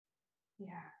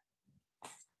Yeah,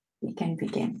 we can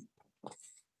begin.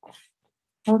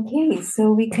 Okay,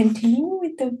 so we continue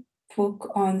with the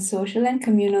book on social and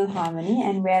communal harmony,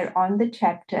 and we're on the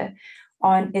chapter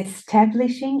on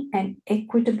establishing an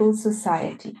equitable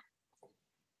society.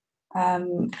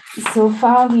 So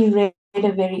far, we read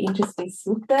a very interesting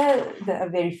sutta, a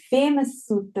very famous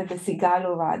sutta, the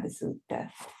Sigalovada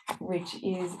Sutta, which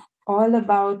is all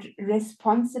about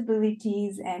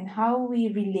responsibilities and how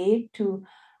we relate to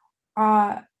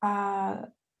our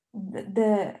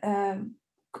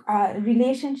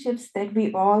relationships that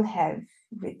we all have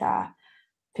with our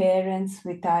parents,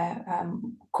 with our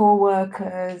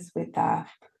co-workers, with our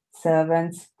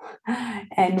servants,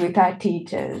 and with our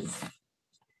teachers.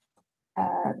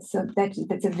 So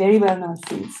that's a very well-known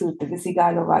sutta, the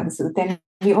Sigalovada Sutta, and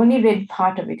we only read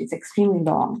part of it. It's extremely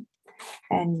long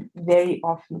and very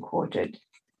often quoted.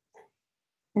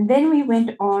 And then we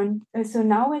went on, so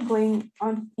now we're going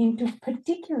on into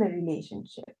particular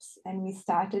relationships. And we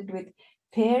started with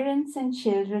parents and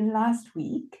children last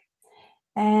week.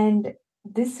 And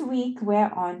this week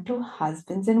we're on to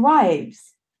husbands and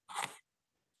wives.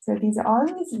 So these are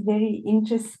always very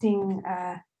interesting.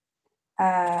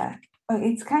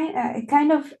 It's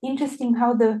kind of interesting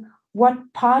how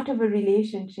what part of a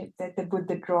relationship that the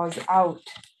Buddha draws out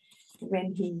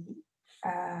when he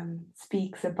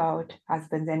speaks about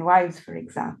husbands and wives, for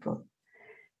example.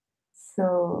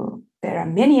 So there are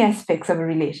many aspects of a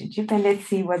relationship, and let's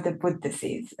see what the Buddha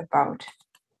says about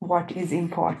what is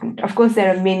important. Of course,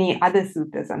 there are many other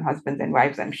suttas on husbands and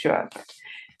wives, I'm sure, but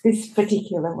this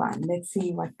particular one, let's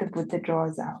see what the Buddha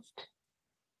draws out.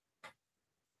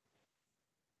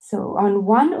 So on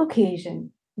one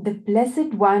occasion, the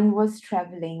Blessed One was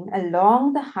traveling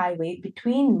along the highway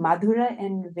between Madhura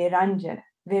and Viranja,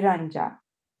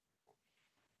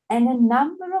 and a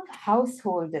number of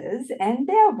householders and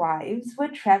their wives were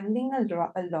traveling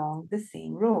along the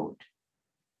same road.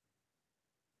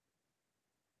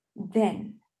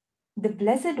 Then the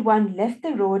Blessed One left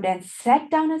the road and sat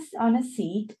down on a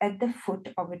seat at the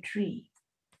foot of a tree.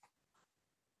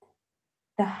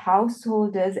 The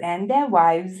householders and their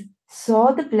wives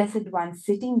saw the Blessed One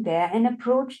sitting there and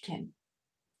approached him.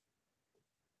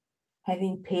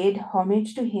 Having paid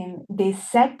homage to him, they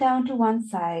sat down to one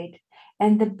side,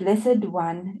 and the Blessed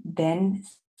One then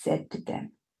said to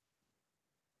them,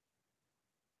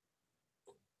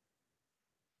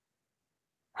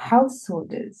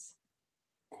 "Householders,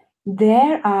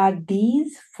 there are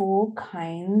these 4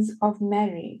 kinds of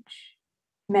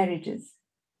marriages.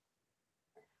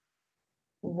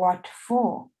 What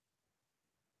for?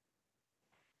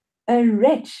 A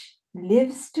wretch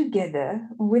lives together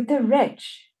with a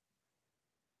wretch.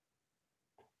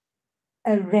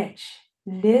 A wretch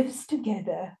lives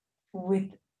together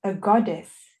with a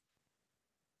goddess.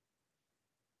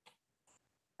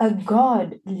 A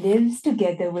god lives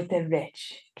together with a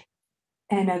wretch,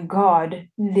 and a god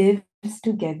lives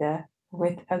together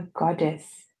with a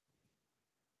goddess."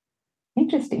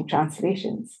 Interesting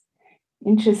translations,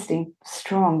 interesting,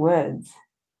 strong words.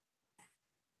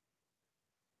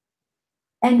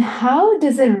 And how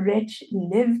does a wretch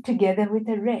live together with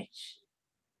a wretch?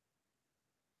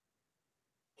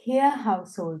 Here,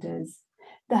 householders,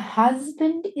 the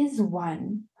husband is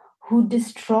one who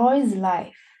destroys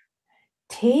life,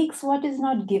 takes what is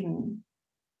not given,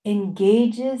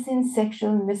 engages in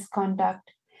sexual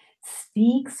misconduct,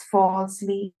 speaks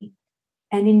falsely,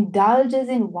 and indulges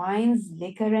in wines,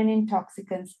 liquor, and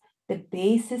intoxicants, the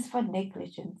basis for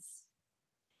negligence.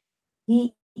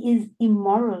 He is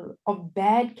immoral, of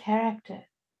bad character.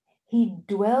 He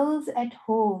dwells at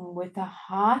home with a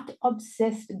heart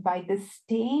obsessed by the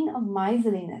stain of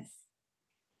miserliness.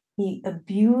 He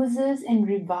abuses and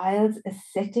reviles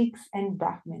ascetics and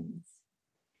Brahmins.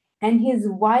 And his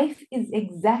wife is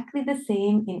exactly the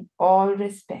same in all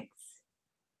respects.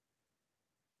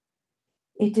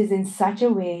 It is in such a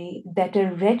way that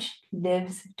a wretch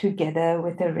lives together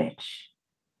with a wretch.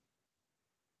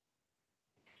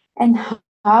 And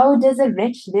how does a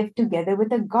wretch live together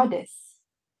with a goddess?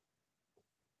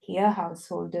 Here,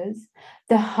 householders,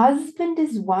 the husband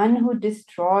is one who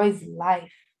destroys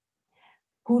life,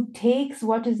 who takes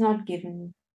what is not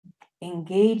given,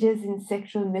 engages in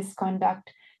sexual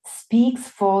misconduct, speaks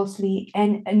falsely,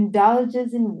 and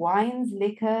indulges in wines,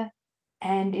 liquor,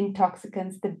 and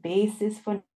intoxicants, the basis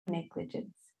for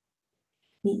negligence.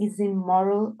 He is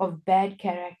immoral, of bad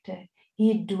character.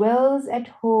 He dwells at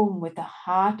home with a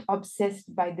heart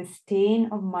obsessed by the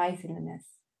stain of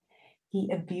miserliness. He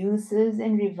abuses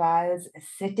and reviles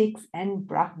ascetics and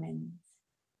Brahmins.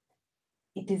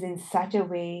 It is in such a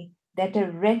way that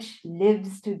a wretch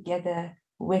lives together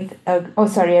with a, oh,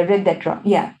 sorry, I read that wrong.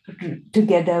 Yeah,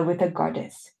 together with a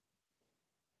goddess,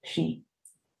 she.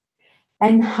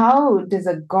 And how does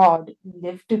a god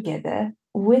live together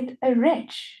with a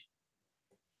wretch?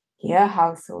 Here,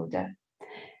 householder,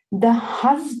 the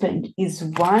husband is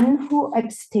one who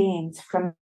abstains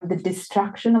from the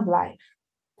destruction of life,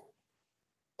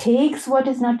 takes what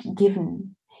is not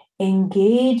given,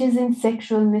 engages in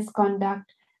sexual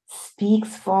misconduct,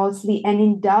 speaks falsely, and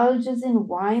indulges in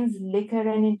wines, liquor,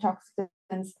 and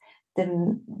intoxicants,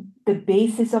 the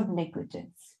basis of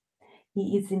negligence.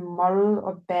 He is immoral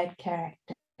or bad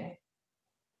character.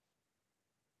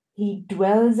 He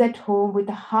dwells at home with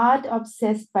a heart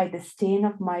obsessed by the stain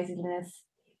of miserliness.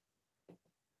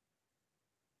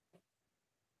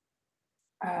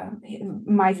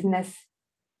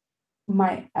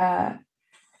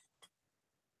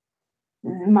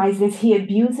 Miserliness, he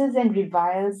abuses and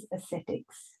reviles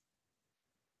ascetics.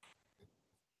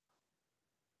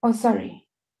 Oh, sorry.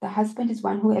 The husband is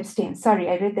one who abstains. Sorry,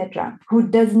 I read that wrong. Who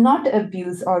does not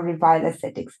abuse or revile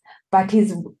ascetics, but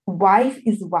his wife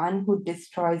is one who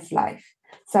destroys life.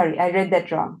 Sorry, I read that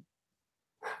wrong.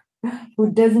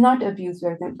 Who does not abuse,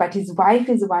 but his wife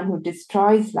is one who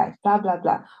destroys life, blah, blah,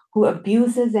 blah, who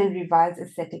abuses and reviles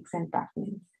ascetics and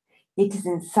Brahmins. It is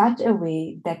in such a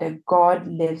way that a god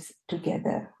lives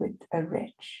together with a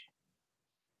wretch.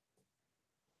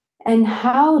 And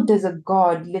how does a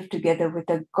god live together with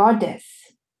a goddess?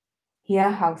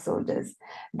 Here, householders,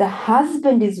 the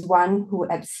husband is one who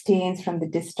abstains from the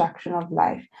destruction of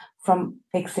life, from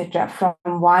etc., from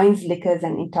wines, liquors,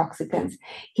 and intoxicants.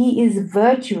 He is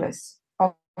virtuous,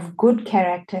 of good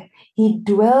character. He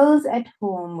dwells at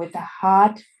home with a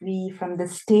heart free from the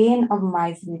stain of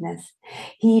miserliness.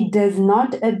 He does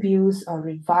not abuse or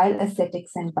revile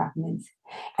ascetics and Brahmins,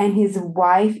 and his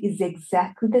wife is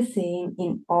exactly the same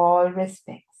in all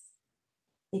respects.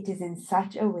 It is in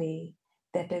such a way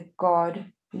that a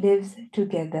god lives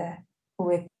together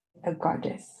with a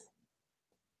goddess.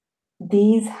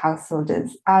 These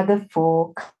householders are the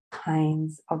 4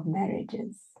 kinds of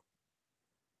marriages.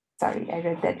 Sorry, I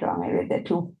read that wrong. I read that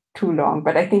too long,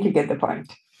 but I think you get the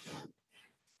point.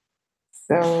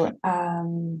 So,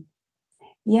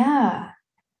 yeah,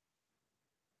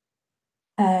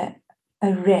 a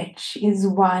wretch is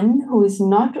one who is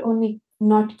not only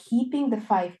not keeping the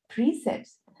 5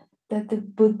 precepts that the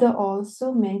Buddha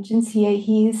also mentions here.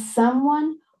 He is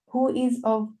someone who is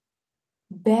of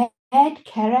bad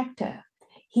character.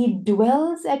 He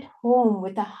dwells at home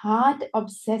with a heart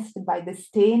obsessed by the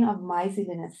stain of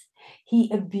miserliness. He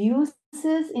abuses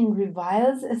and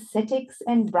reviles ascetics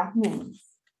and Brahmins.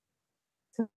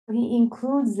 So he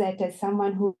includes that as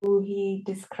someone who he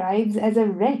describes as a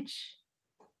wretch.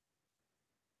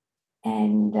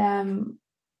 And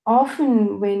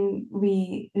often when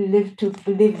we live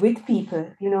with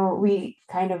people, we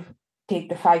kind of take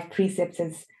the 5 precepts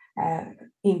as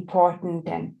important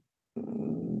and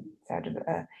sort of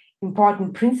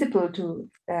important principle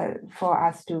for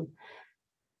us to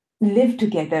live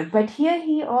together. But here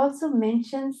he also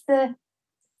mentions the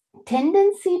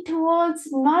tendency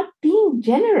towards not being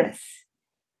generous,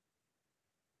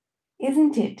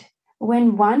 isn't it?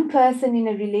 When one person in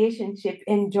a relationship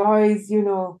enjoys,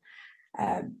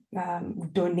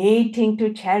 donating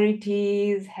to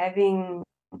charities, having,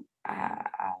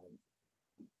 I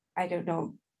don't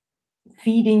know,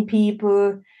 feeding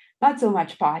people, not so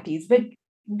much parties, but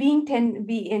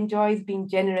enjoys being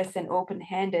generous and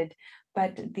open-handed.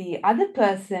 But the other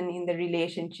person in the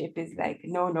relationship is like,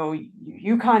 no,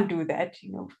 you can't do that.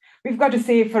 We've got to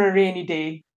save for a rainy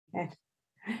day. And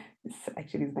this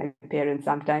actually is my parents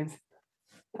sometimes.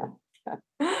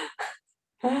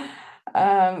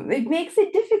 It makes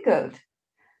it difficult.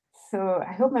 So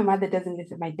I hope my mother doesn't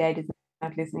listen. My dad is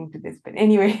not listening to this, but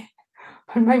anyway,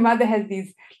 my mother has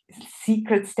these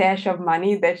secret stash of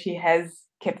money that she has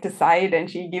kept aside, and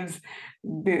she gives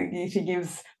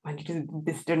money to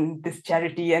this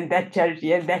charity and that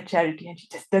charity and that charity, and she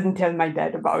just doesn't tell my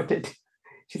dad about it.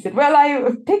 She said, well, I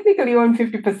technically own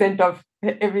 50% of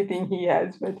everything he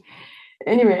has, but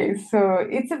anyway, so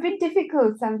it's a bit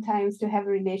difficult sometimes to have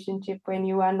a relationship when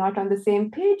you are not on the same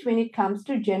page when it comes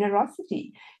to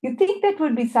generosity. You think that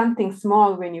would be something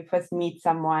small when you first meet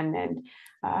someone and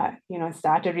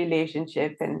start a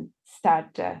relationship and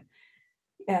start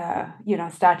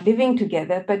living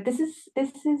together. But this is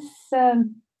a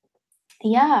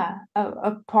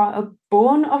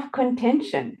bone of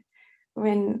contention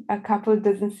when a couple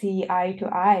doesn't see eye to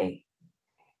eye.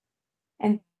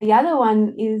 And the other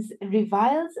one is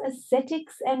reviles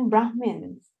ascetics and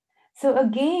Brahmins. So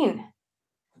again,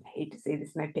 I hate to say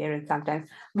this to my parents sometimes,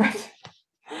 but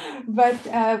But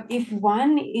if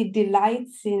one it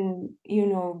delights in,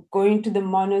 going to the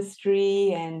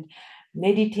monastery and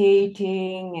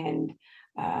meditating and,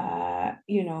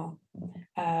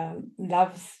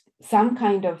 loves some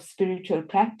kind of spiritual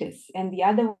practice, and the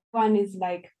other one is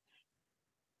like,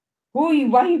 why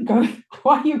are you going?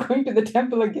 Why are you going to the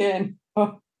temple again?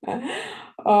 Or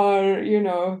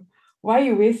why are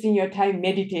you wasting your time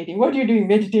meditating? What are you doing?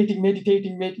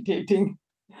 Meditating.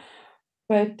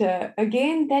 But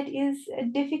again, that is a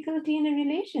difficulty in a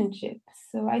relationship.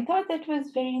 So I thought that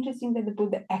was very interesting that the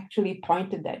Buddha actually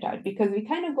pointed that out, because we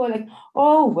kind of go like,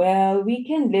 oh, well, we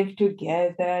can live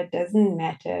together. It doesn't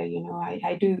matter.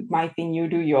 I do my thing, you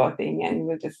do your thing, and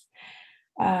we'll just.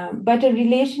 But a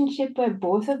relationship where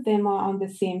both of them are on the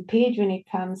same page when it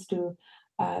comes to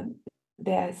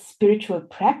their spiritual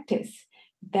practice,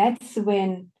 that's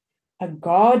when a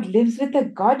god lives with a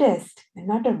goddess and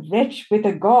not a wretch with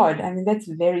a god. I mean, that's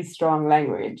very strong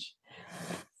language.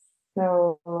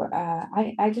 So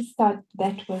I just thought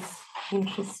that was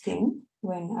interesting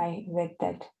when I read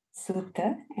that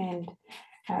sutta, and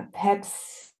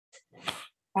perhaps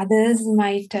others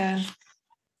might have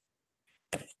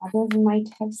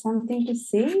something to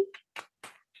say.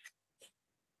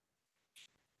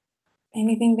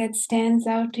 Anything that stands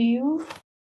out to you?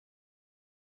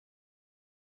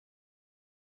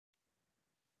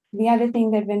 The other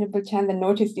thing that Venerable Chanda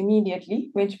noticed immediately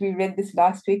when we read this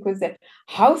last week was that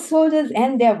householders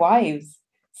and their wives.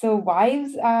 So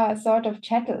wives are sort of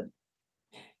chattel.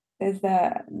 There's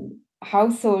the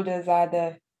householders are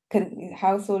the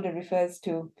householder refers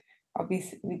to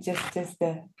obviously just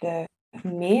the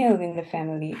male in the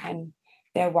family, and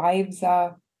their wives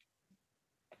are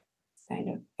kind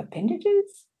of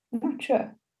appendages. I'm not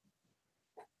sure.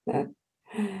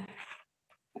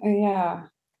 Yeah.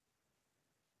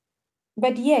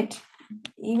 But yet,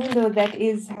 even though that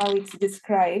is how it's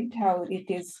described, how it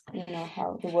is,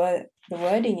 how the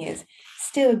wording is,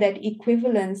 still that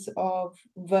equivalence of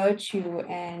virtue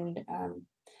and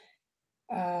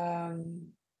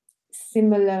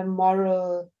similar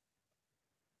moral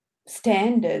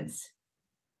standards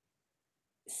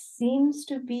seems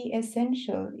to be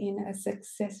essential in a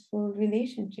successful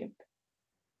relationship.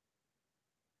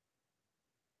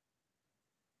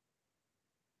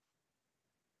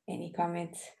 Any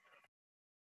comments?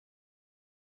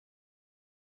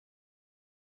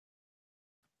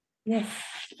 Yes,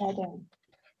 Adam.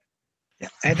 Yeah.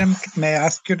 Adam, may I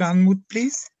ask you to unmute,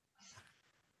 please?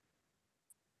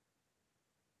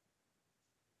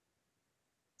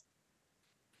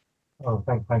 Oh,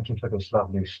 thank you for this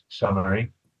lovely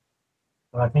summary.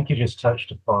 I think you just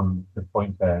touched upon the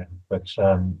point there, but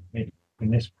in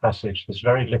this passage, there's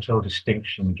very little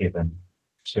distinction given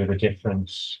to the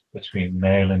difference between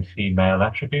male and female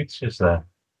attributes, is there?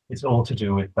 It's all to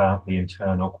do with the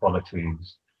internal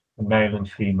qualities. The male and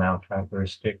female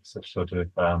characteristics are sort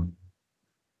of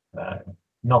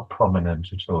not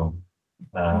prominent at all.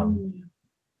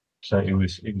 So it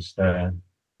was their,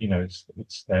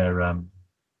 it's their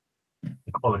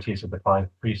the qualities of the 5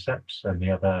 precepts and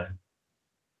the other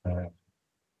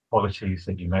qualities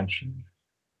that you mentioned.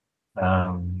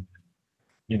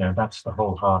 That's the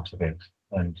whole heart of it,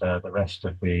 and the rest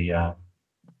of the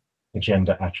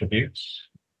gender attributes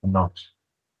are not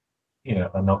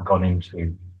gone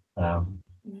into.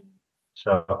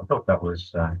 So I thought that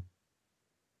was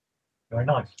very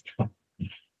nice.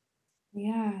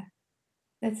 Yeah,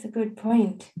 that's a good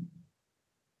point.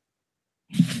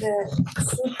 The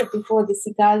sutta before the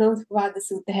Sigalovada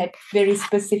Sutta had very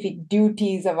specific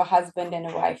duties of a husband and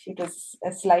a wife. It was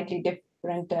a slightly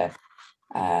different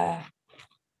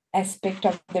aspect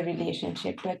of the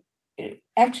relationship. But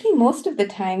actually, most of the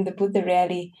time, the Buddha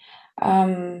rarely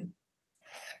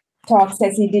talks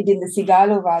as he did in the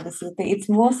Sigalovada Sutta. It's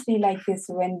mostly like this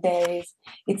when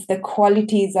it's the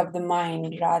qualities of the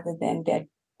mind rather than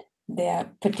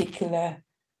their particular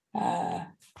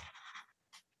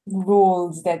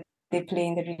roles that they play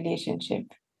in the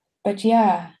relationship. But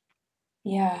yeah,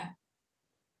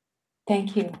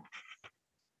 thank you.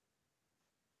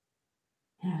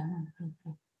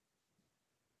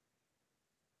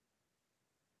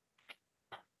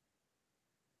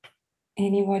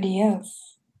 Anybody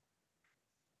else?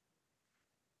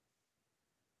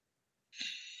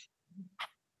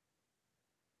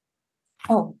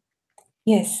 Oh,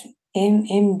 yes,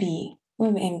 MB.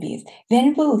 Whoever MB is.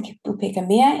 Venerable Upekkhā,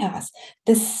 may I ask,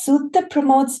 the sutta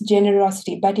promotes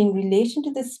generosity, but in relation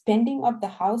to the spending of the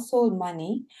household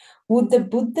money, would the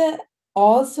Buddha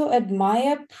also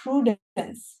admire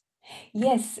prudence?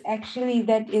 Yes, actually,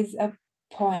 that is a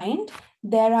point,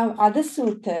 there are other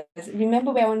suttas.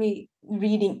 Remember, we're only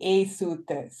reading a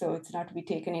sutta, so it's not to be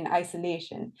taken in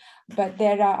isolation. But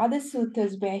there are other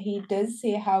suttas where he does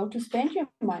say how to spend your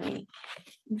money.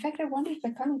 In fact, I wonder if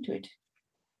we're coming to it.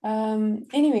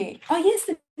 Anyway, oh yes,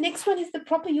 the next one is the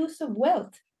proper use of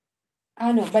wealth.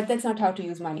 No, but that's not how to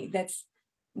use money. That's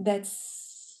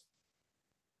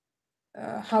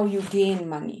how you gain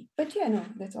money. But yeah, no,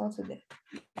 that's also there.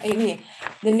 Anyway,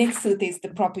 the next sutta is the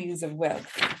proper use of wealth.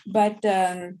 But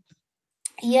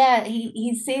yeah,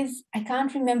 he says, I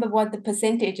can't remember what the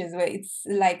percentages were. It's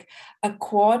like a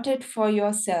quarter for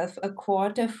yourself, a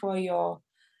quarter for your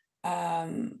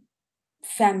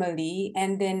family,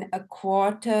 and then a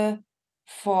quarter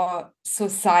for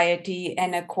society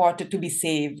and a quarter to be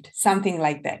saved, something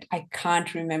like that. I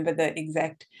can't remember the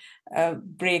exact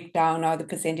breakdown or the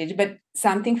percentage, but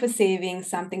something for saving,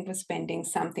 something for spending,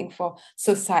 something for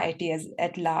society as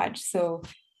at large. So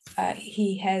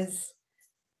he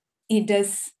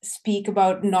does speak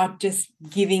about not just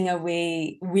giving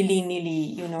away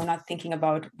willy-nilly, not thinking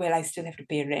about, well, I still have to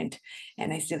pay rent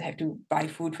and I still have to buy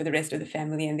food for the rest of the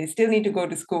family and they still need to go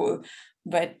to school.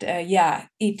 But yeah,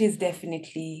 it is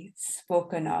definitely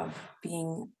spoken of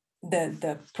being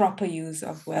the proper use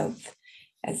of wealth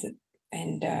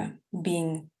and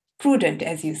being prudent,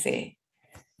 as you say,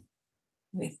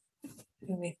 with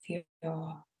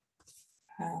your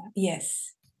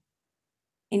yes.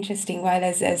 Interesting. While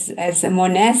as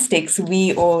monastics,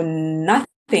 we own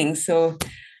nothing, so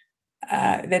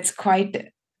that's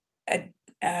quite a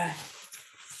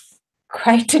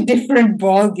different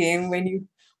ball game when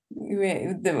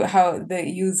the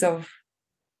use of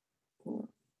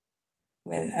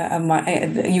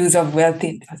the use of wealth,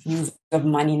 use of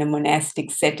money in a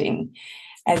monastic setting,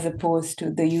 as opposed to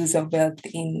the use of wealth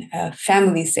in a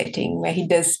family setting, where he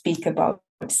does speak about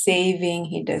saving.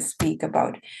 He does speak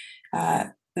about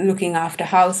looking after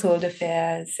household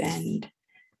affairs, and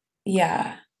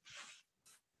yeah.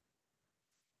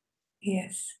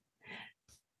 Yes.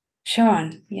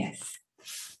 Sean, yes.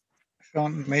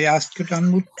 Sean, may I ask you to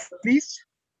unmute, please?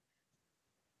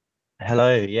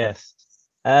 Hello, yes.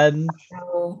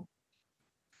 So,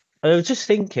 I was just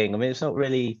thinking, I mean, it's not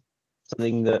really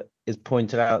something that is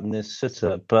pointed out in this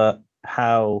sutta, but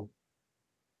how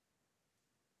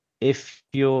if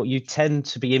you tend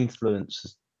to be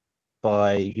influenced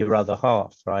by your other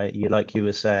half, right? Like you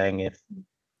were saying, if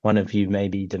one of you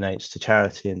maybe donates to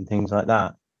charity and things like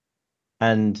that.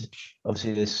 And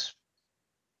obviously this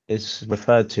is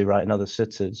referred to, right, in other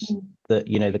suttas, that,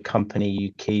 the company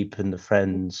you keep and the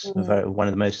friends are one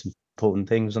of the most important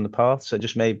things on the path. So it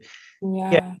just made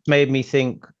me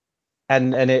think,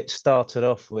 and it started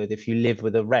off with, if you live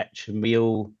with a wretch, and we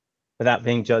all, without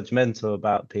being judgmental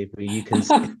about people, you can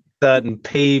see certain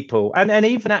people, and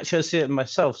even actually I see it in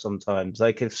myself sometimes,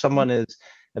 like if someone is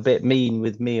a bit mean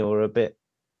with me, or a bit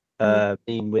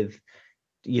mean with,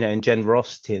 in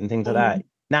generosity and things like that,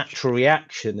 natural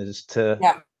reaction is to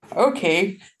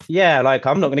like,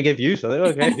 I'm not going to give you something,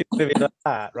 okay, you're going to be like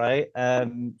that, right?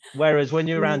 Whereas when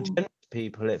you're around generous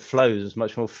people, it flows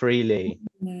much more freely.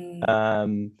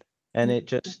 And it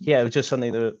just, it was just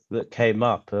something that came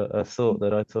up, a thought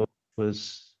that I thought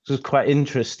was quite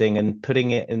interesting, and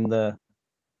putting it in the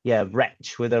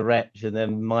wretch with a wretch, and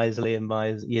then miserly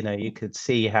and you could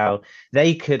see how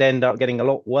they could end up getting a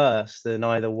lot worse than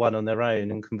either one on their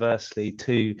own, and conversely,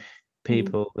 two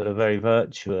people that are very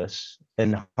virtuous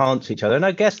enhance each other. And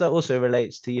I guess that also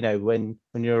relates to, when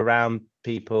you're around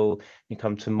people, you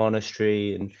come to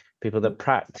monastery and people that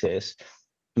practice,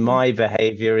 my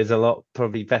behavior is a lot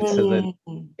probably better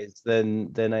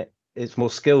than it's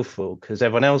more skillful, because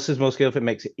everyone else is more skillful. It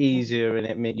makes it easier,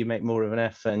 and you make more of an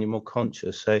effort, and you're more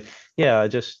conscious. So yeah,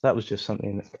 that was just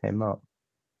something that came up.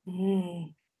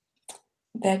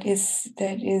 That is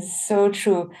so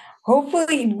true.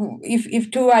 Hopefully,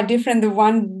 if two are different, the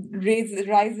one raises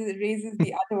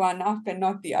the other one up, and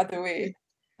not the other way.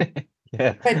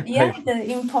 But yeah,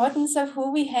 the importance of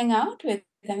who we hang out with.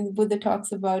 I mean, Buddha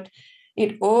talks about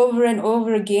it over and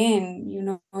over again.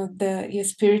 Your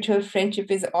spiritual friendship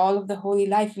is all of the holy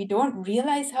life. We don't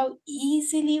realize how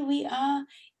easily we are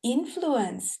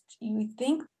influenced. We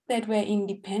think that we're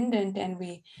independent and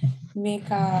we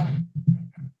make our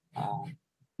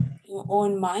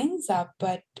own minds up,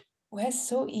 but we're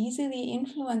so easily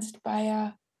influenced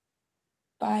by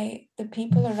the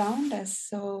people around us.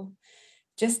 So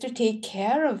just to take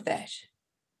care of that,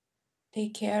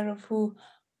 take care of who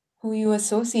you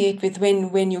associate with,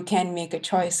 when you can make a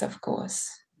choice, of course.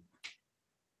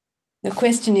 The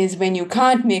question is, when you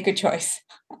can't make a choice,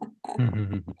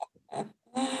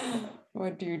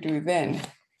 what do you do then?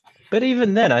 But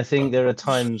even then, I think there are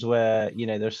times where,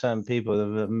 there are some people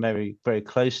that are very, very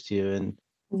close to you, and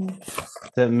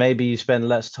that maybe you spend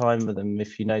less time with them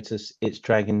if you notice it's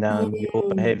dragging down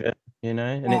your behavior, and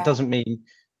it doesn't mean,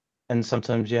 and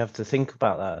sometimes you have to think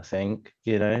about that, I think,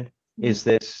 is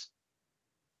this,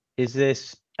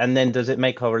 and then does it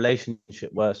make our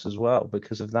relationship worse as well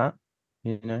because of that,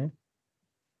 Yeah.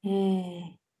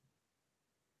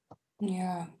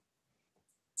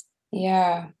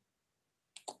 Yeah.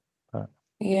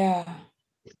 Yeah.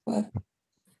 Well,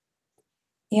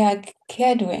 yeah,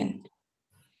 Kedwin.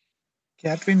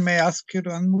 Catherine, may I ask you to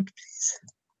unmute, please?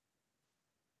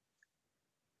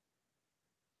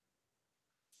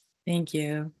 Thank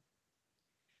you.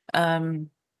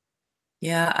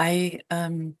 Yeah, I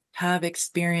have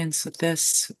experience with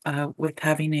this, with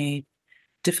having a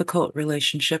difficult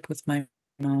relationship with my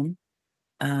mom.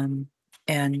 And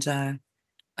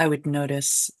I would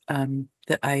notice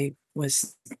that I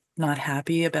was not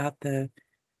happy about the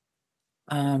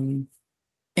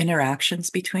interactions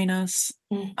between us.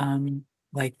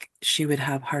 Like she would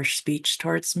have harsh speech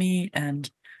towards me, and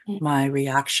my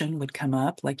reaction would come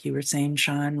up, like you were saying,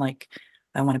 Sean, like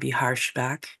I want to be harsh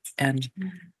back. And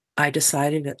I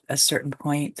decided at a certain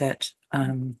point that,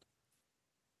 I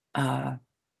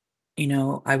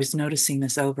was noticing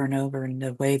this over and over, and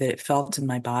the way that it felt in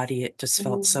my body, it just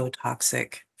felt so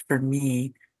toxic for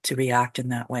me to react in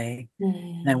that way.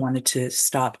 And I wanted to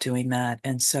stop doing that.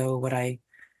 And so what I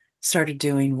started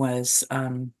doing was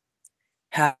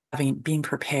being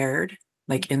prepared,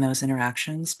 like in those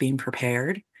interactions, being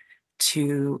prepared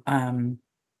to,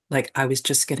 like I was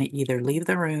just going to either leave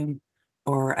the room,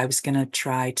 or I was going to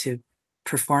try to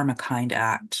perform a kind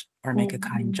act or make a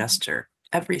kind gesture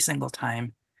every single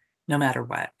time, no matter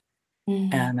what.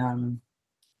 And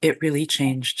it really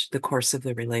changed the course of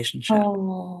the relationship.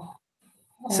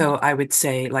 So I would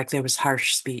say, like, there was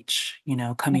harsh speech,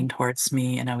 coming towards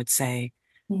me, and I would say,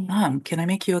 Mom, can I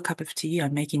make you a cup of tea?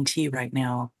 I'm making tea right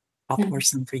now. I'll pour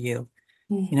some for you.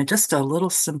 Just a little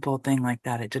simple thing like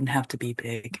that. It didn't have to be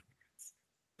big,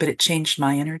 but it changed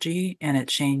my energy, and it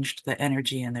changed the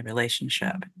energy in the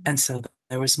relationship. And so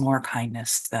there was more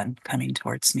kindness then coming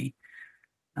towards me.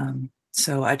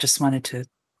 So I just wanted to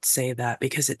say that,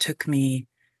 because it took me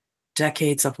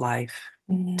decades of life,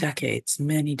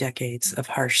 many decades of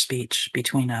harsh speech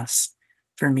between us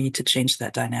for me to change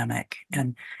that dynamic.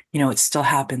 And, it still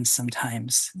happens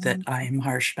sometimes that I am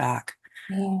harsh back.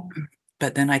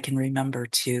 But then I can remember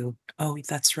to, oh,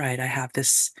 that's right, I have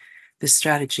this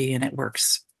strategy, and it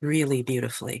works really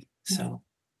beautifully. So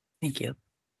thank you.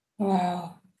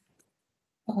 Wow.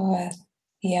 Oh,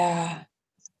 yeah.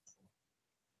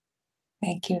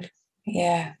 Thank you.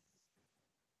 Yeah.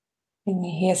 When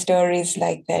you hear stories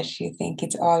like that, you think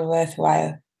it's all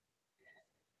worthwhile.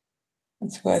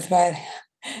 It's worthwhile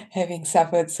having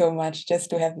suffered so much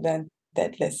just to have learned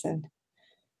that lesson.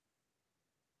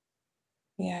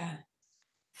 Yeah.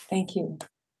 Thank you.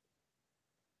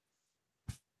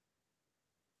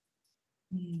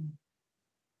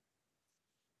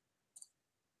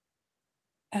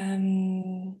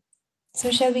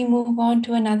 So shall we move on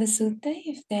to another sutta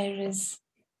if there is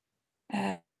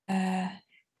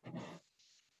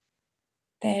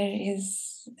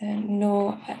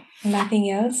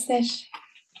nothing else that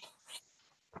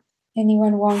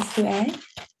anyone wants to add?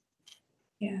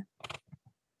 Yeah.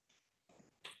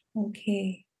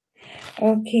 Okay.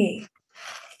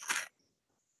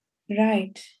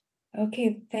 Right.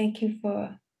 Okay. Thank you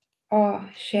for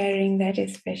sharing that,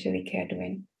 especially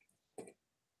Kedwin.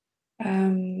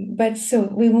 But so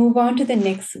we move on to the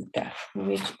next sutta,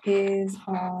 which is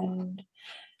on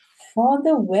for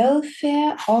the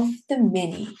welfare of the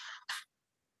many.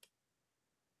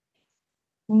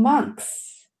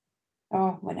 Monks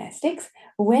or monastics,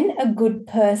 when a good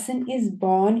person is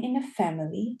born in a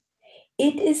family,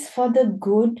 it is for the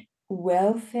good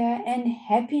welfare and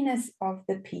happiness of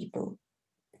the people.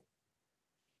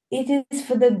 It is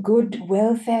for the good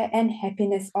welfare and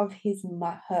happiness of his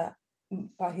or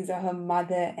her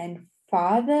mother and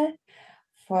father,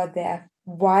 for their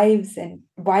wife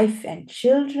and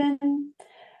children,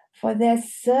 for their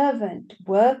servant,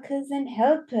 workers and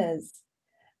helpers,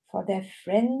 for their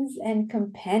friends and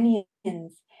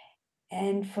companions,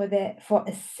 and for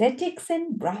ascetics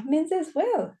and Brahmins as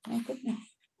well. My goodness.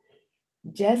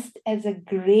 Just as a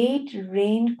great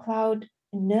rain cloud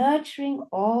nurturing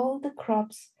all the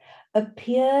crops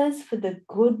appears for the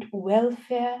good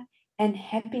welfare and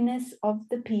happiness of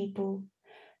the people,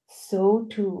 so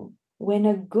too, when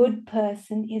a good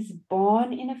person is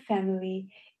born in a family,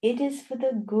 it is for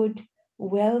the good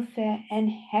welfare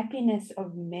and happiness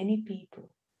of many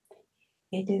people.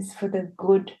 It is for the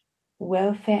good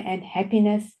welfare and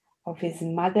happiness of his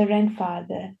mother and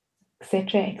father,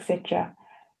 etc., etc.,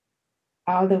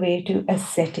 all the way to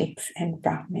ascetics and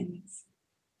Brahmins.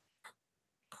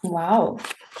 Wow.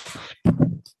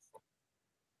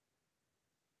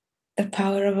 The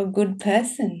power of a good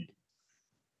person.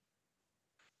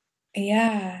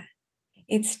 Yeah,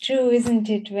 it's true, isn't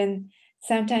it? When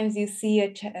sometimes you see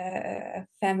a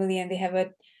family and they have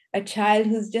a child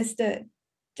who's just a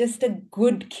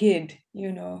good kid,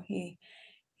 you know, he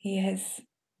is,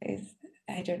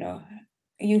 I don't know,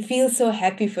 you feel so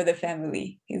happy for the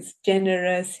family. He's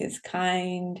generous, he's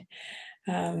kind,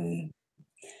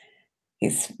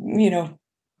 he's, you know,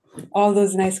 all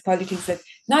those nice qualities that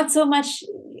not so much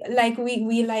like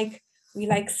we like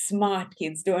smart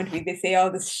kids, don't we? They say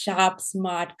all the sharp,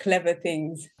 smart, clever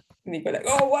things. And you go like,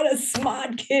 oh, what a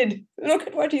smart kid. Look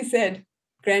at what he said.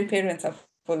 Grandparents are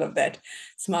full of that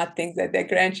smart things that their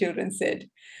grandchildren said.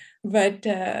 But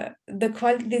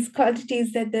these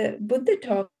qualities that the Buddha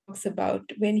talks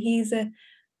about, when he's a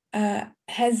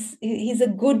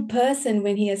good person,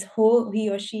 when he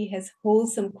or she has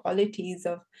wholesome qualities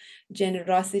of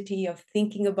generosity, of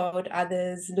thinking about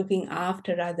others, looking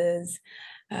after others,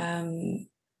 that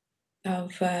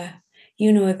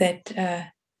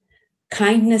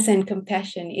kindness and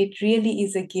compassion, it really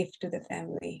is a gift to the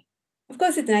family. Of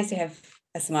course, it's nice to have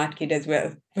a smart kid as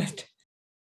well, but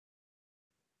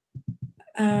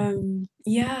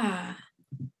yeah.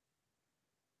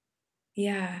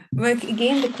 But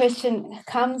again, the question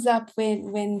comes up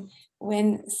when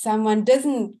someone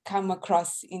doesn't come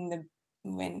across in the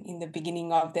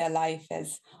beginning of their life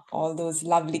as all those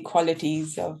lovely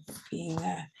qualities of being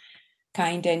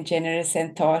kind and generous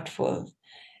and thoughtful.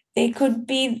 They could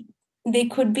be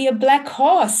a black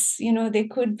horse, you know. They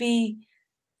could be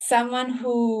someone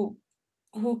who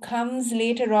comes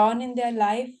later on in their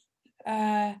life,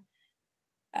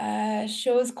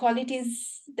 shows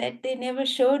qualities that they never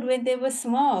showed when they were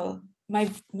small. My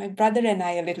brother and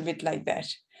I are a little bit like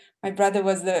that. My brother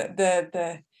was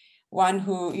the one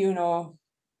who, you know,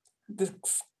 the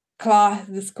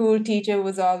school teacher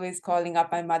was always calling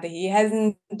up my mother. He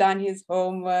hasn't done his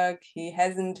homework. He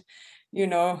hasn't, you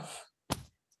know,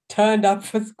 turned up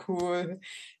for school.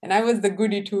 And I was the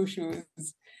goody two shoes,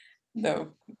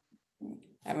 though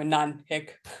I'm a nun,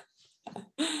 heck.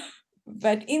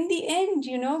 But in the end,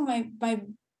 you know,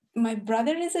 my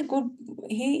brother is a good,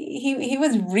 he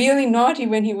was really naughty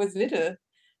when he was little,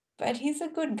 but he's a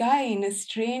good guy in a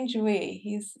strange way.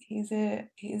 He's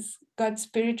got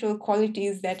spiritual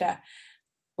qualities that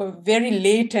were very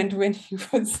latent when he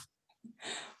was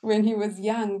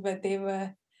young, but they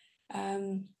were,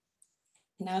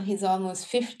 now he's almost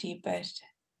 50, but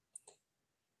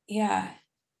yeah,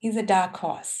 he's a dark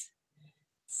horse.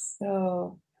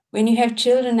 So when you have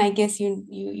children, I guess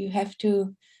you have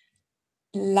to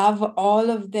love all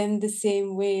of them the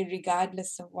same way,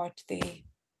 regardless of what they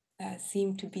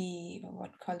seem to be or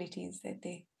what qualities that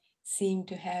they seem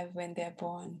to have when they're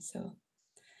born. So,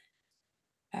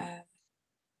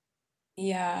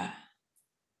 yeah.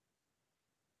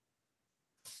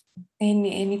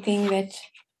 Anything that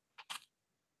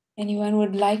anyone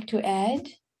would like to add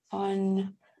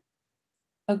on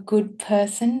a good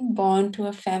person born to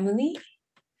a family?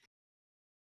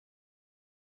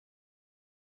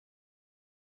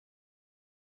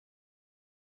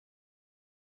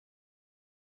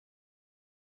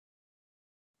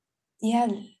 Yeah.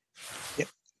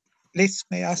 Liz,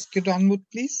 may I ask you to unmute,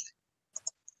 please?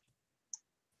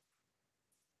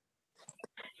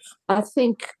 I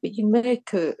think you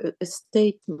make a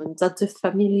statement that the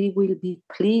family will be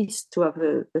pleased to have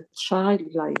a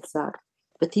child like that.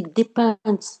 But it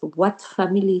depends what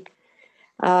family.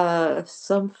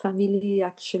 Some family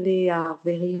actually are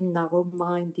very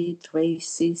narrow-minded,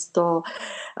 racist, or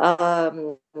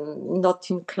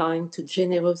not inclined to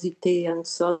generosity and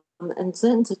so on. And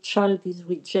then the child is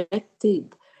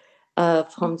rejected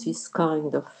from this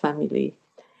kind of family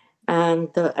and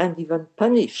even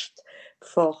punished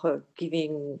for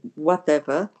giving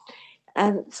whatever.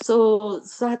 And so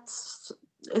that's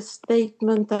a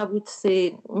statement I would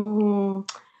say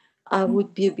I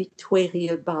would be a bit wary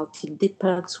about. It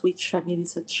depends which family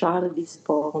the child is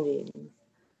born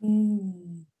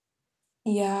in.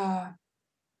 Yeah.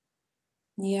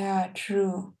 Yeah,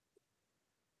 true.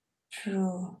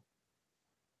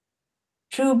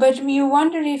 But you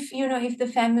wonder if, you know, if the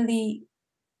family,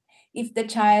 if the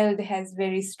child has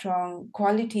very strong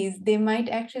qualities, they might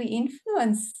actually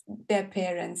influence their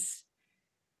parents.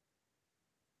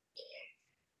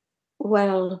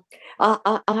 Well,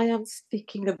 I am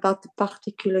speaking about a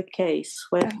particular case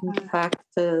where, in fact,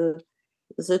 the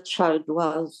the child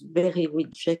was very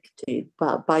rejected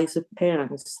by the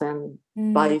parents and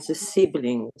by the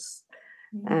siblings.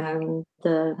 And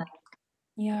I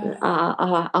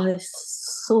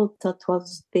thought that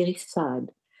was very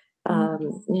sad.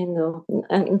 You know,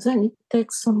 and then it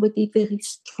takes somebody very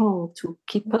strong to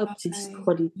keep up these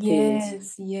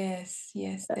qualities.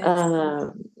 Yes.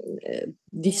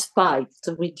 Despite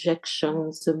the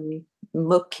rejections, the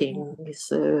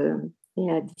mockings,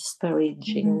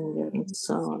 disparaging, and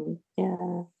so on.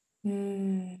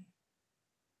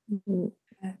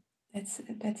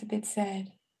 That's a bit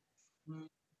sad.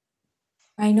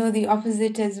 I know the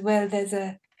opposite as well. There's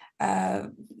a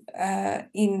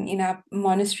in our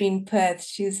monastery in Perth.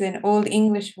 She's an old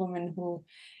English woman who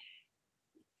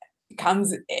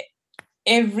comes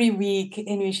every week.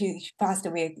 Anyway, she passed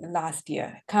away last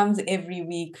year. Comes every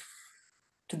week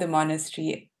to the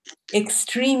monastery.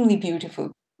 Extremely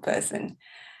beautiful person.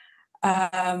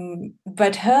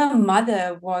 But her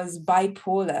mother was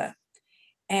bipolar.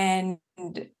 And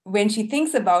when she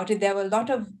thinks about it, there were a lot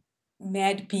of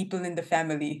mad people in the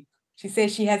family. She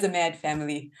says she has a mad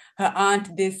family. Her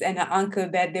aunt this and her uncle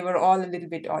that, they were all a little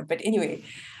bit odd. But anyway,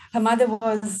 her mother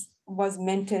was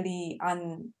mentally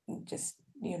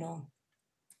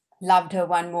loved her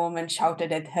one moment,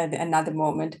 shouted at her another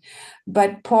moment.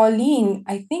 But Pauline,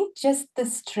 I think just the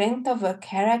strength of her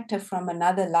character from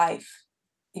another life,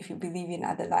 if you believe in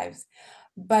other lives,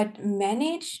 but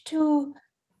managed to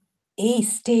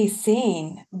stay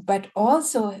sane, but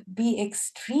also be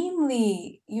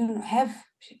extremely,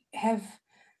 have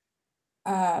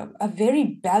a very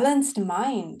balanced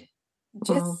mind,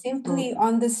 just simply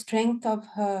on the strength of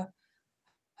her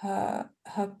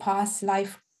past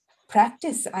life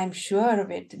practice. I'm sure of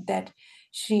it, that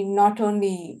she not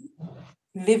only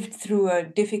lived through a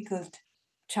difficult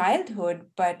childhood,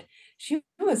 but she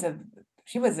was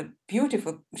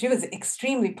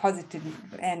extremely positive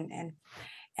and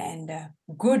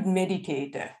good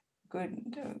meditator, good,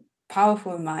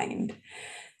 powerful mind.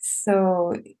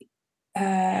 So,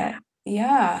 I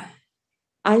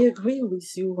agree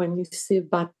with you when you say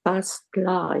about past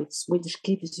lives, which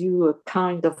gives you a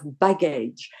kind of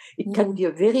baggage. It can be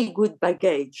a very good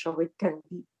baggage, or it can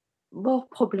be more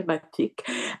problematic.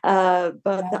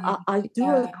 But I do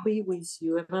agree with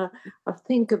you. And I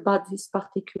think about this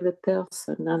particular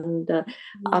person, and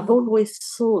I've always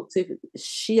thought that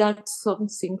she had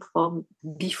something from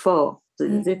before.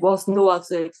 There was no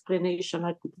other explanation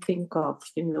I could think of,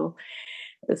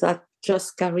 that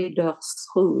just carried her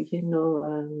through,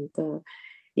 and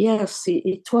yes,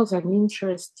 it was an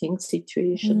interesting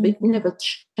situation, but it never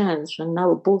changed, and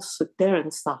now both the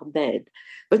parents are dead,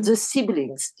 but the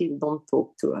siblings still don't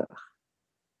talk to her.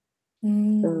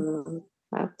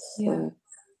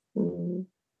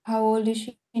 How old is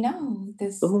she now?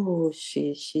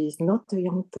 She's not a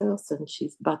young person.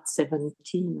 She's about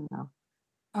 17 now.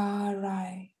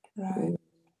 Right.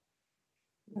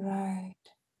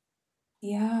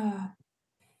 Yeah.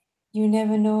 You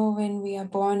never know when we are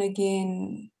born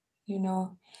again,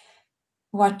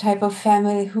 what type of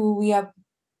family,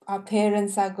 our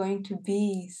parents are going to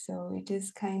be. So it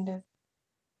is kind of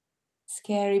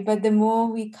scary. But the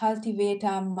more we cultivate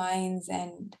our minds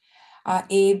and are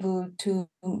able to,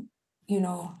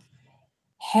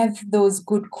 have those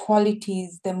good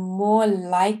qualities, the more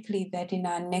likely that in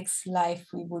our next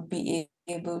life we would be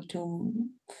able to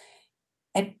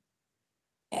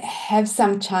have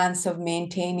some chance of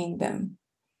maintaining them.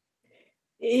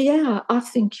 Yeah, I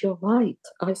think you're right.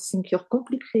 I think you're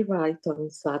completely right on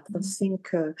that. I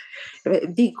think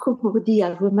Bhikkhu Bodhi,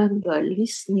 I remember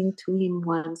listening to him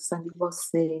once, and he was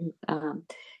saying,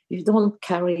 you don't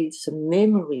carry the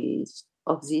memories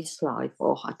of this life,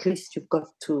 or at least you've got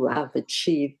to have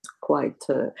achieved quite,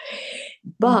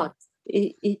 but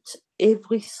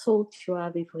every thought you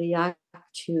have, every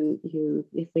action you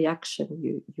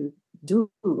do,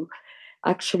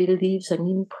 actually leaves an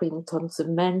imprint on the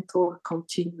mental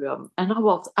continuum. And I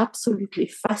was absolutely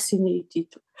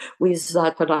fascinated with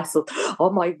that. And I thought,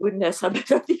 oh my goodness, I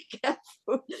better be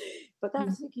careful. But I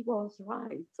think he was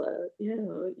right.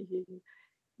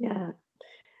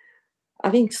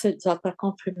 Having said that, I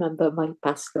can't remember my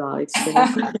past lives.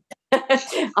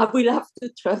 I will have to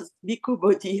trust Bhikkhu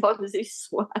Bodhi on this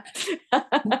one.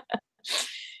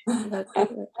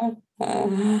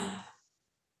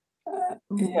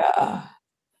 Yeah.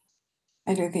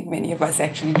 I don't think many of us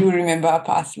actually do remember our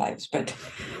past lives, but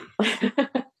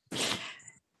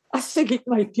I think it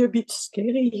might be a bit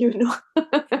scary,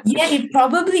 Yeah, it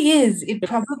probably is. It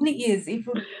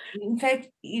would, in fact,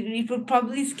 it would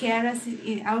probably scare us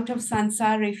out of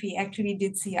samsara if we actually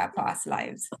did see our past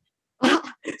lives.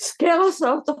 scare us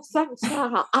out of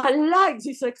samsara. I like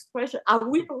this expression. I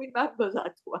will remember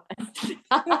that one.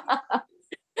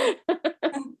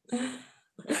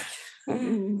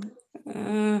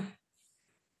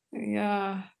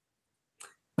 Yeah.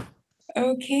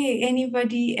 Okay.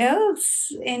 Anybody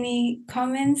else? Any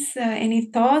comments? Any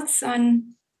thoughts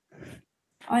on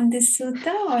this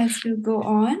sutta, or else we'll go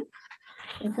on?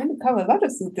 We're going to cover a lot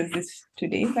of suttas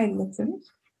today by the looks of it.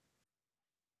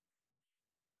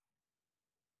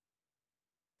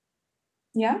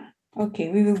 Yeah? Okay,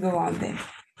 we will go on then.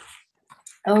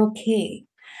 Okay.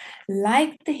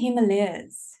 Like the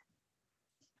Himalayas,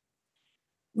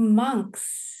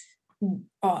 monks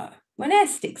or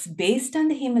monastics based on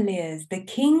the Himalayas, the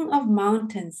king of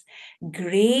mountains,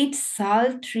 great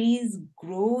sal trees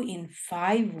grow in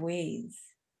 5 ways.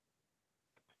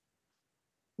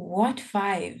 What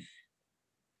 5?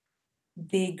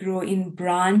 They grow in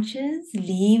branches,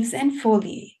 leaves, and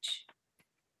foliage.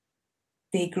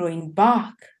 They grow in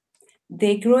bark.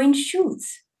 They grow in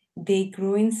shoots. They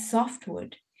grow in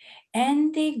softwood.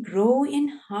 And they grow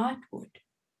in hardwood.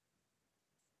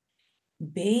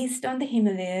 Based on the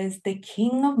Himalayas, the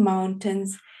king of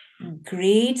mountains,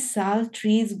 great sal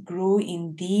trees grow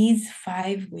in these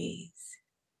 5 ways.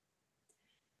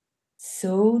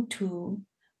 So too,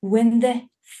 when the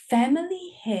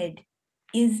family head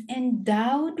is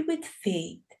endowed with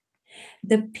faith,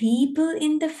 the people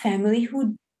in the family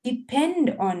who depend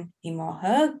on him or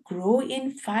her grow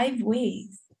in 5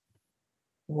 ways.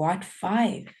 What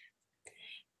 5?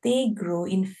 They grow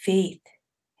in faith.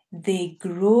 They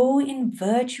grow in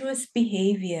virtuous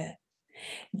behavior.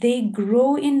 They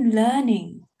grow in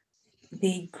learning.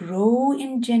 They grow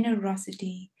in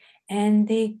generosity. And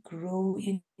they grow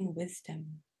in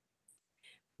wisdom.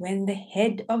 When the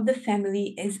head of the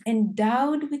family is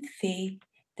endowed with faith,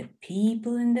 the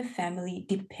people in the family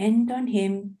depend on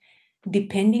him,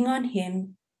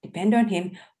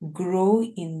 grow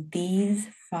in these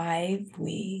 5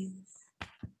 ways.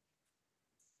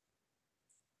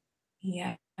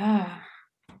 Yeah.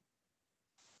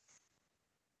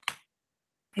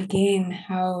 Again,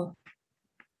 how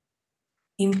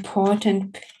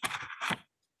important,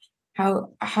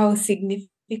 how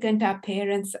significant our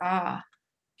parents are.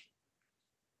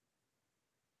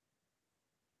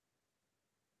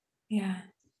 Yeah.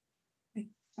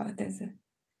 Oh, that's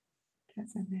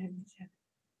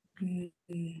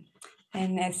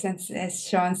and as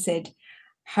Sean said,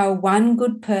 how one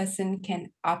good person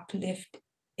can uplift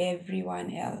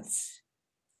everyone else,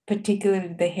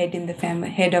 particularly the head of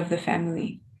the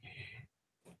family.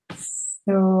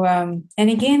 So, and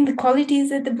again, the qualities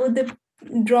that the Buddha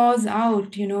draws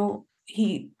out, the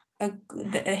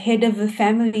head of the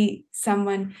family,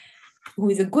 someone who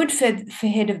is a good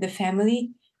head of the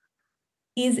family,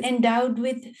 is endowed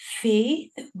with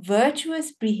faith,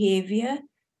 virtuous behavior,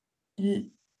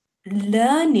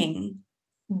 learning,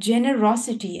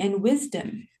 generosity, and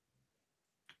wisdom.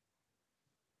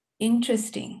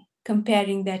 Interesting,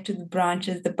 comparing that to the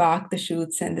branches, the bark, the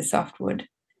shoots, and the softwood.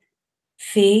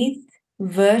 Faith,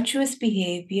 virtuous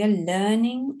behavior,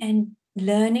 learning,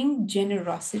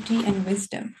 generosity, and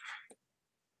wisdom.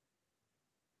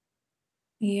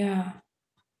 Yeah.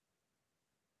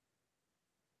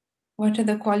 What are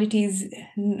the qualities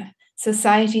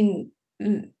society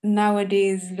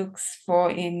nowadays looks for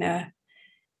in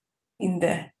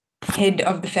the head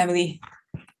of the family?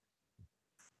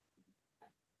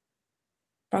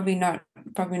 Probably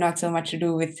not so much to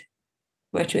do with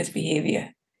virtuous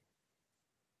behavior.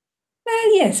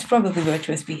 Well, yes, probably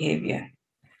virtuous behavior.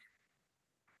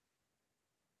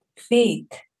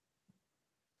 Faith,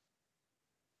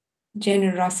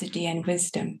 generosity, and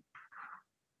wisdom.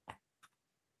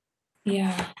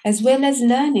 Yeah, as well as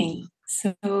learning.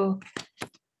 So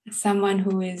someone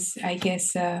who is, I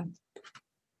guess,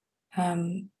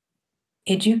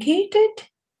 educated,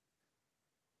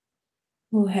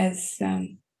 who has,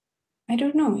 I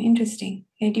don't know, interesting,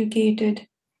 educated,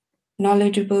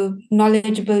 knowledgeable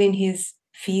in his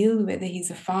field, whether he's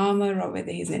a farmer or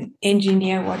whether he's an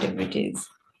engineer, whatever it is,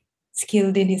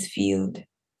 skilled in his field.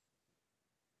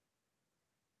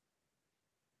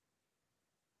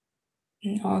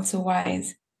 And also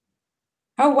wise.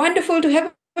 How wonderful to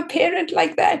have a parent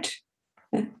like that.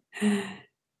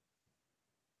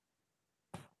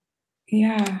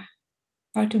 Yeah.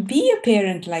 Or to be a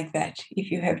parent like that if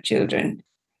you have children.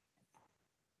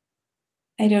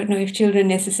 I don't know if children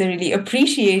necessarily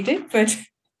appreciate it, but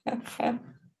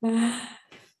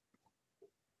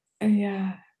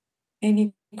yeah.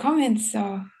 Any comments?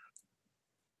 Or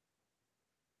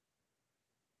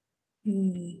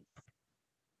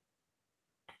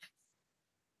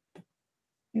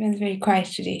everyone's very quiet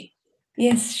today.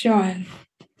 Yes, Sean.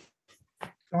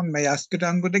 Sean, may I ask you to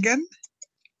unmute again?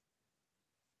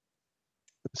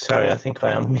 Sorry, I think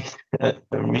I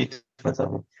unmuted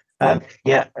myself.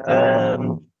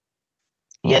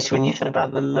 Yes, when you said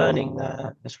about the learning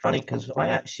there, it's funny because I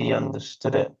actually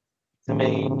understood it to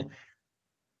mean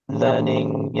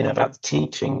learning, about the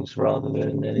teachings rather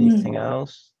than anything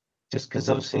else, just because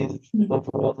obviously of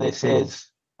what this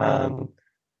is.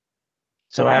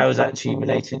 So I was actually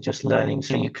related just learning.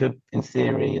 So you could, in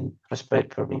theory, and I suppose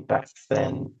probably back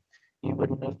then, you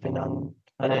wouldn't have been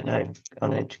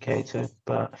uneducated,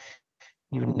 but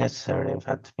you wouldn't necessarily have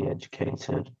had to be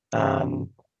educated. And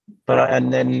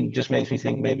then just makes me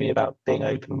think maybe about being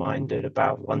open-minded,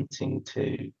 about wanting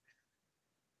to,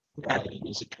 as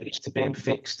opposed to being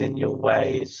fixed in your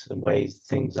ways and ways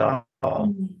things are.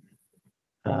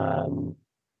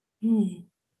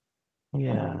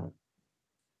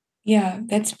 Yeah,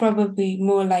 that's probably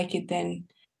more like it then,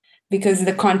 because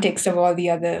the context of all the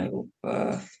other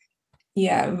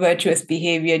virtuous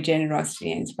behavior,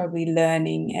 generosity, and it's probably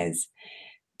learning as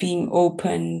being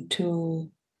open to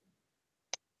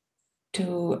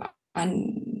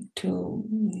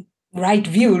right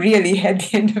view, really, at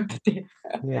the end of the day.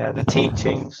 Yeah, the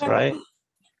teachings, right?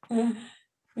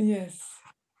 Yes.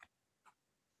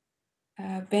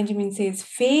 Benjamin says,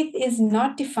 faith is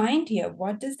not defined here.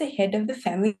 What does the head of the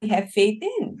family have faith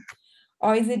in?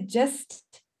 Or is it just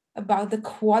about the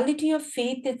quality of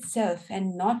faith itself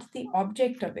and not the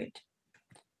object of it?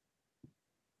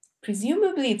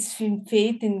 Presumably, it's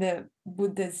faith in the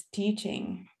Buddha's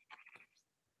teaching.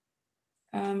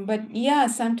 But yeah,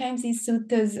 sometimes these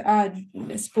suttas are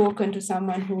spoken to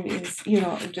someone who is,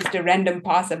 just a random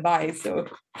passerby, so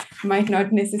might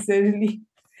not necessarily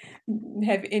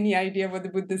have any idea what the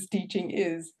Buddha's teaching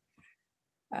is.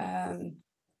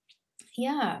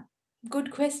 Yeah,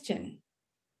 good question.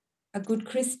 A good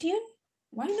Christian?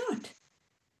 Why not?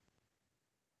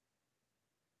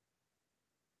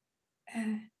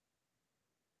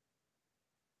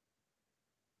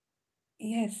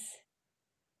 Yes,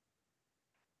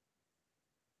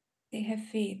 they have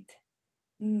faith.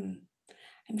 I'm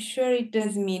sure it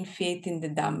does mean faith in the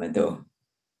Dhamma, though.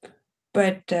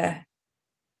 But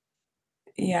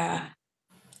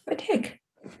but heck,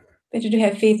 better to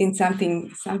have faith in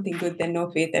something good than no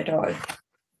faith at all.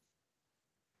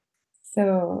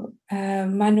 So,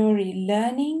 Manori,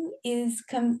 learning is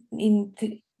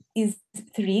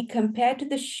three compared to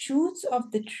the shoots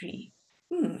of the tree.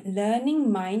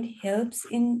 Learning mind helps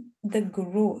in the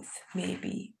growth,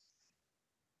 maybe.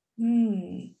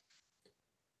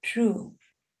 True.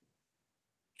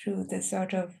 The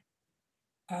sort of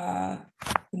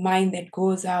mind that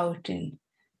goes out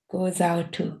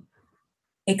to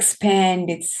expand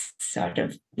its sort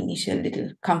of initial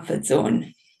little comfort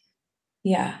zone.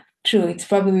 Yeah, true. It's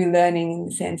probably learning in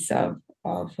the sense of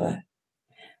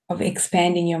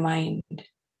expanding your mind.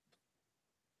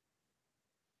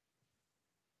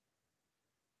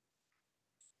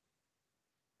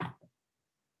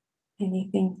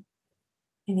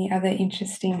 Any other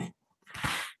interesting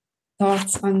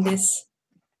thoughts on this?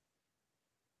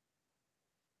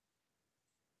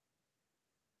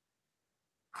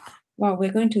 Wow,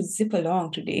 we're going to zip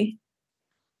along today.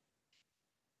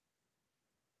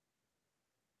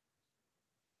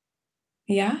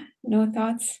 Yeah, no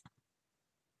thoughts?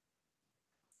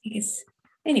 Yes.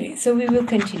 Anyway, so we will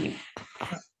continue.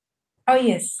 Oh,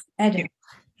 yes, Adam.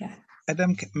 Yeah.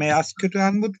 Adam, may I ask you to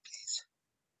unmute, please?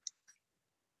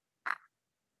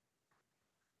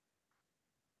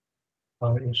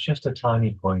 Well, it's just a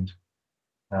tiny point.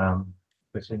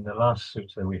 But in the last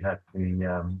sutta, we had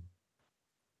the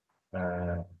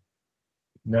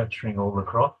nurturing all the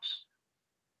crops.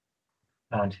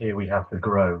 And here we have the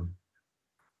grow.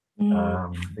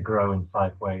 The grow in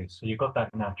 5 ways. So you've got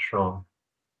that natural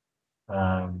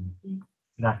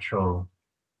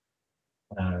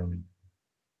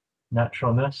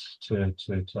naturalness to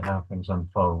how things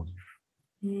unfold.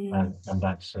 And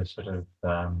that's a sort of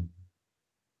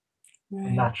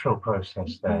natural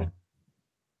process there.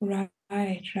 Right.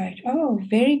 Oh,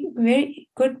 very, very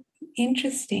good.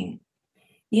 Interesting.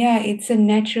 Yeah, it's a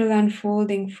natural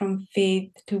unfolding from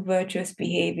faith to virtuous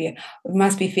behavior. It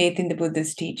must be faith in the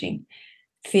Buddha's teaching.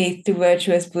 Faith to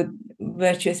virtuous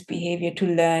behavior, to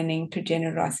learning, to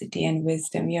generosity and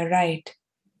wisdom. You're right.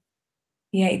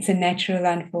 Yeah, it's a natural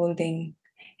unfolding.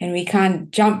 And we can't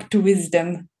jump to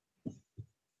wisdom.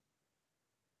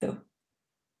 So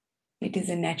it is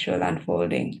a natural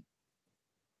unfolding.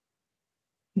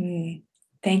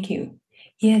 Thank you.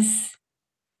 Yes,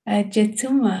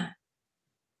 Jetsuma.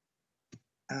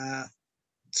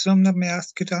 Sumna, may I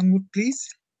ask you to unmute, please?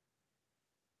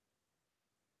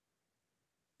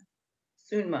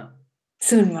 Sunma.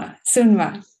 Sunma.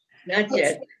 Not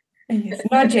yet. Yes,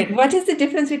 not yet. What is the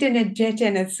difference between a jet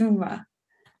and a sunma?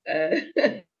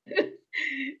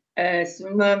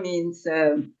 Sunma means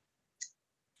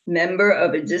member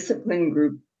of a discipline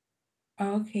group.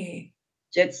 Okay.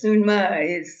 Jet Sunma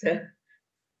is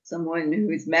someone who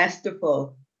is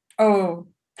masterful. Oh.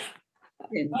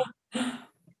 In,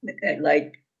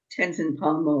 like Tenzin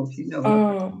Palmo, if you know.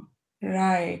 Oh,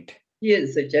 right. He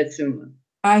is a Jet Sunma.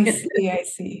 I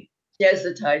see. He has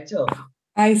the title.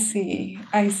 I see.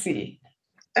 I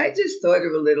just thought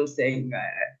of a little thing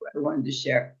I wanted to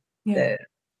share. Yeah.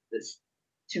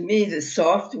 To me, the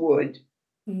soft wood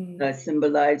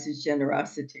symbolizes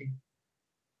generosity,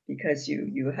 because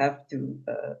you have to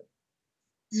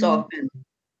soften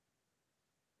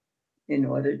in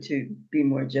order to be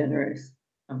more generous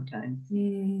sometimes.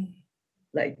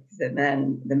 Like the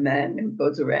man who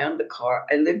goes around the car.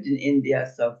 I lived in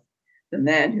India, so the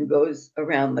man who goes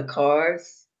around the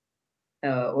cars,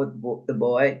 or the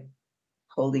boy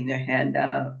holding their hand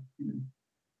out.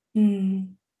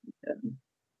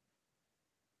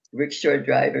 Rickshaw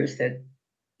driver said,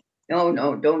 "No,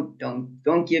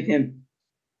 don't give him."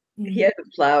 He had a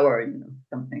flower,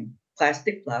 something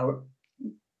plastic flower.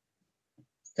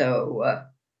 So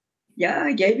yeah,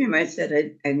 I gave him. I said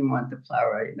I didn't want the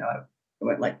flower. I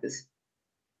went like this,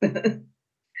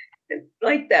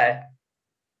 like that.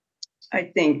 I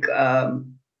think,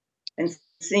 and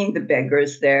seeing the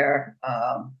beggars there,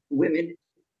 women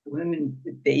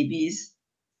with babies.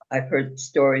 I've heard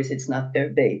stories. It's not their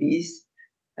babies,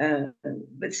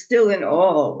 but still, in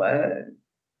all,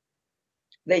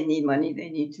 they need money. They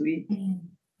need to eat,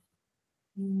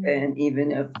 and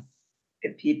even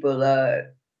if people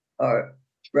are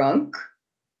drunk,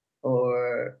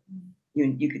 or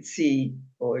you could see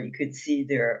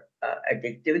they're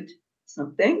addicted to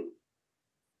something,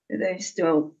 they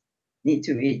still need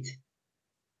to eat.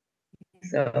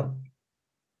 So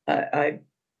I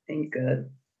think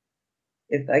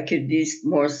if I could be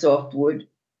more softwood,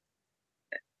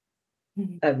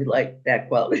 I would like that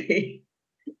quality.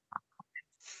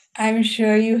 I'm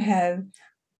sure you have.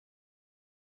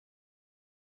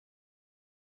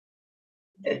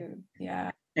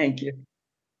 Yeah. Thank you.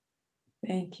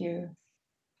 Thank you.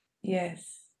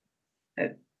 Yes.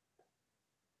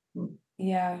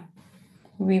 Yeah.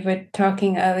 We were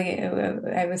talking earlier,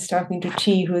 I was talking to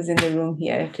Chi, who's in the room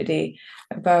here today,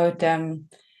 about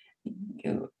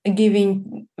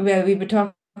giving, well, we were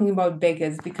talking about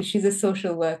beggars, because she's a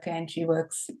social worker and she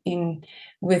works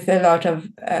with a lot of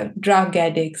drug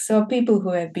addicts or people who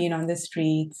have been on the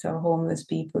streets or homeless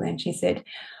people. And she said,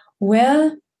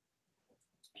 well,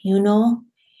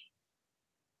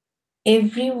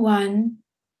 everyone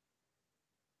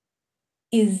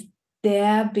is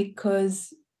there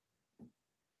because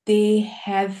they're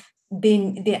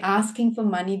asking for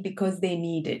money because they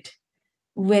need it,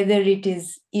 whether it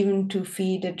is even to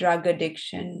feed a drug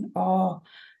addiction or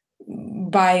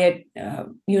buy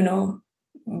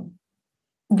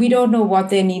we don't know what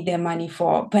they need their money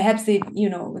for. Perhaps they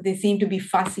seem to be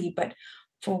fussy, but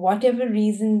for whatever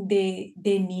reason they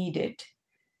need it.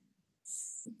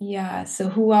 Yeah, so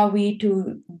who are we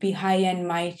to be high and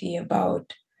mighty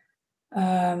about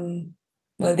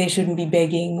they shouldn't be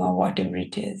begging or whatever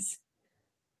it is.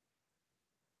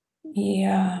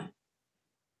 Yeah,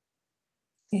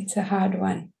 it's a hard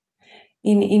one.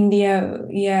 In India,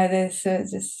 there's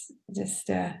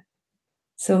just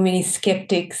so many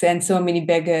skeptics and so many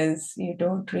beggars. You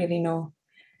don't really know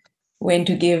when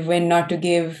to give, when not to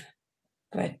give,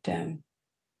 but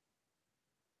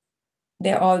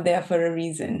they're all there for a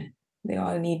reason. They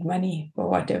all need money for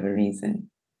whatever reason.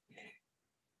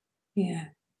 Yeah.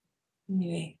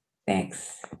 Anyway,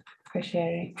 thanks for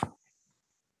sharing.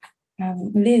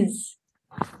 Liz.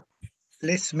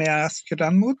 Liz, may I ask you to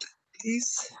unmute,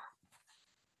 please?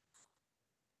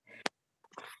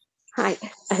 Hi,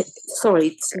 sorry,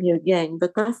 it's me again,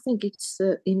 but I think it's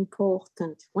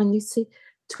important when you say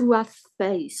to have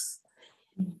faith.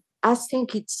 I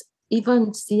think it's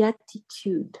even the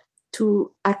attitude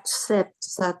to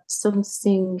accept that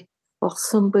something or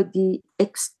somebody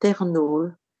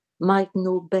external might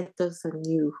know better than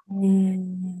you.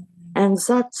 And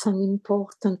that's an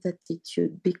important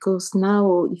attitude, because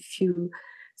now if you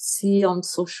see on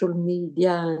social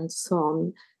media and so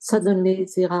on, suddenly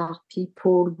there are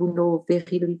people who know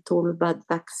very little about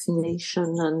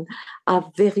vaccination and have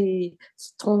very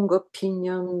strong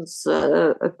opinions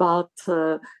about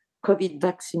COVID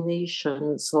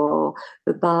vaccinations or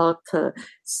about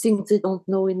things they don't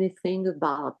know anything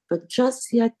about. But just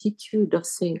the attitude of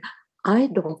saying, I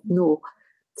don't know,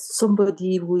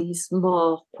 somebody who is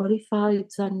more qualified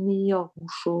than me or who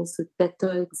shows a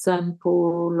better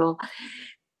example, or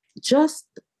just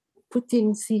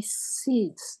putting these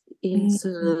seeds in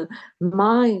the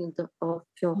mind of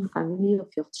your family, of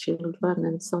your children,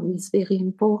 and so on is very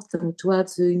important, to have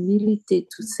the humility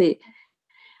to say,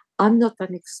 I'm not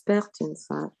an expert in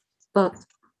that, but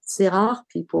there are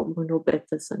people who know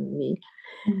better than me.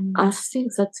 I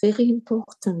think that's very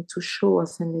important to show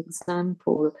as an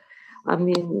example. I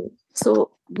mean,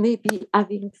 so maybe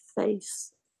having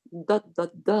faith, ...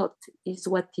 is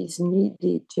what is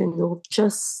needed,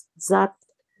 just that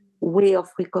way of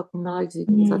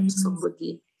recognizing that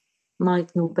somebody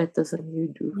might know better than you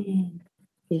do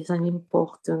is an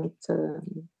important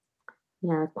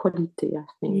quality, I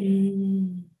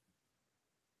think.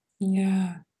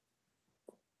 Yeah.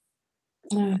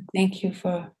 Thank you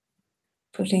for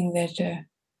putting that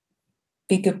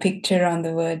bigger picture on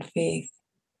the word faith.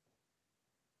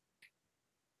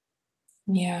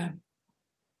 Yeah.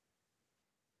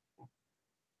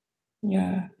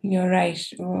 Yeah, you're right.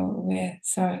 We're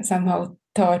somehow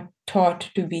taught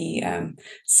to be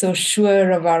so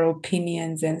sure of our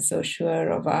opinions and so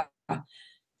sure of our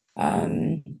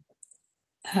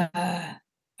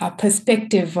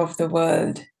perspective of the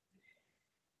world,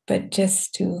 but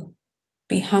just to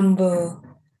be humble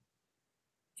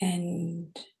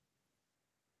and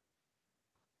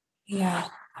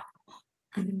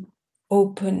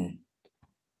open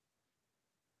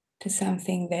to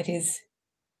something that is,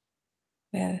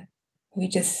 well, we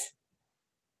just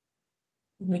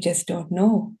don't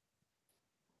know.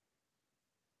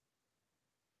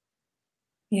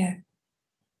 Yeah.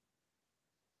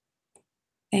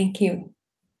 Thank you.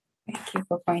 Thank you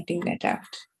for pointing that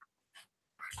out.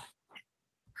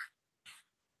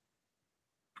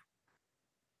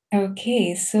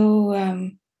 Okay, so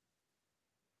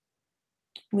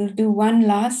we'll do one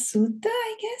last sutta,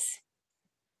 I guess.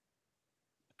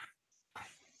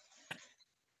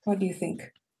 What do you think?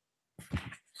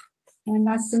 One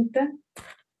last sutta?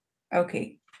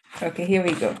 Okay, here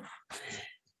we go.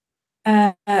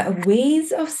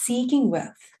 Ways of seeking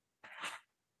wealth.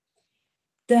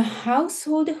 The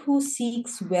householder who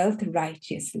seeks wealth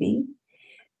righteously,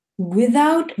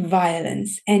 without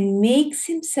violence, and makes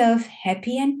himself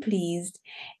happy and pleased,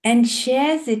 and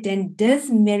shares it and does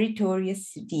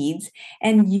meritorious deeds,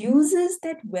 and uses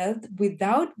that wealth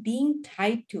without being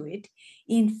tied to it,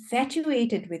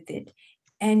 infatuated with it,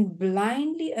 and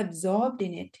blindly absorbed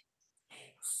in it,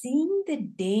 seeing the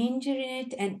danger in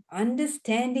it and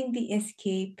understanding the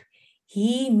escape,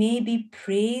 he may be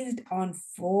praised on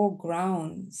 4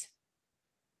 grounds.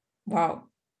 Wow,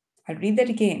 I'll read that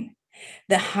again.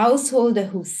 The householder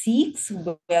who seeks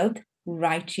wealth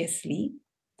righteously,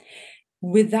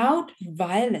 without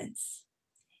violence,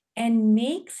 and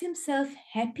makes himself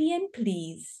happy and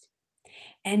pleased,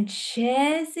 and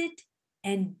shares it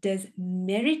and does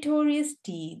meritorious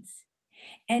deeds,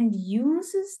 and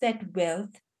uses that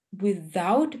wealth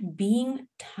without being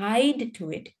tied to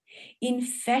it,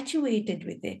 infatuated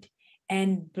with it,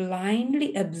 and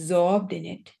blindly absorbed in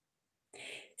it,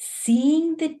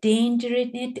 seeing the danger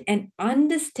in it and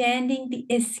understanding the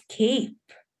escape,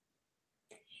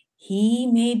 he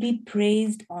may be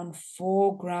praised on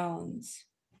 4 grounds.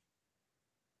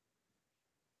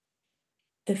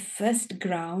 The first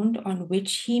ground on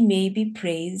which he may be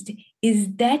praised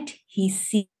is that he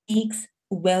seeks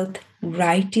wealth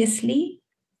righteously,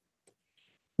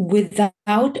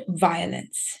 without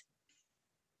violence.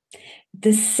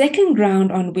 The second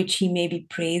ground on which he may be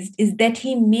praised is that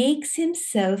he makes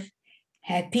himself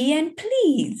happy and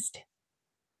pleased.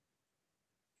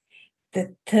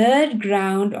 The third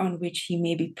ground on which he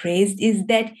may be praised is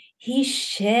that he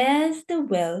shares the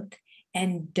wealth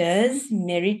and does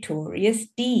meritorious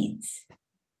deeds.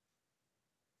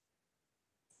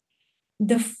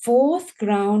 The fourth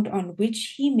ground on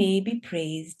which he may be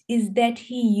praised is that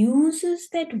he uses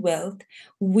that wealth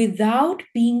without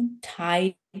being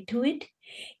tied to it,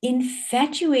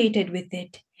 infatuated with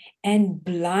it, and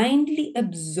blindly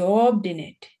absorbed in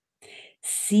it,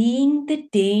 seeing the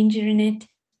danger in it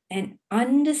and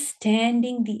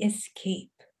understanding the escape.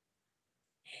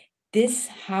 This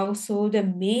householder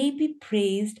may be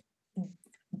praised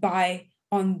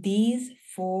on these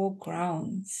 4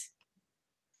 grounds.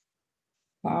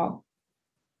 Wow.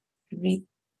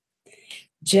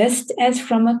 Just as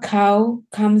from a cow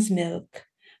comes milk,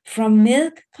 from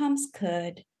milk comes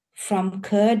curd, from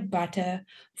curd butter,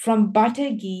 from butter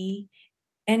ghee,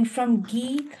 and from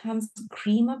ghee comes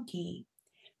cream of ghee,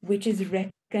 which is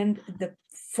reckoned the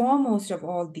foremost of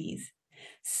all these.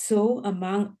 So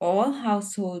among all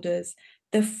householders,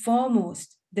 the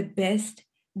foremost, the best,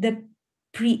 the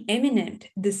preeminent,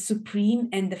 the supreme,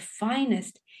 and the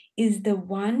finest is the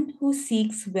one who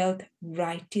seeks wealth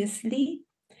righteously,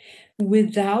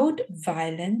 without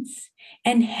violence,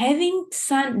 and having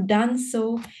done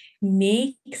so,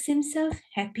 makes himself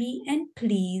happy and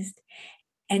pleased,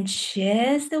 and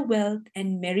shares the wealth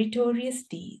and meritorious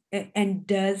deeds, and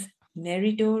does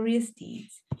meritorious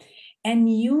deeds, and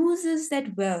uses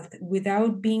that wealth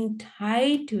without being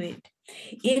tied to it,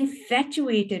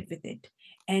 infatuated with it,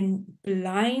 and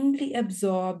blindly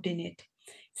absorbed in it,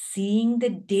 seeing the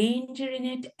danger in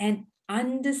it and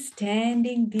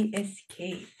understanding the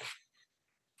escape.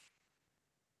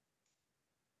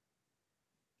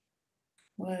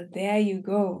 Well, there you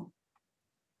go.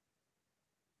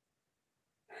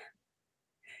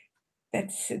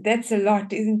 That's a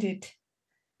lot, isn't it?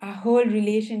 Our whole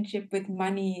relationship with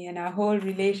money and our whole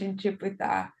relationship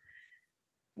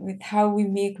with how we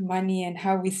make money and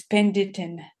how we spend it,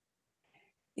 and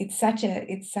it's such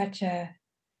a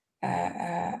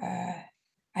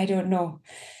I don't know.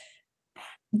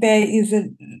 There is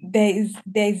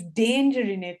danger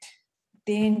in it,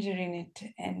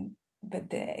 but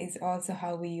there is also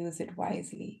how we use it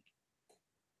wisely.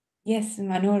 Yes,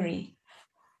 Manori.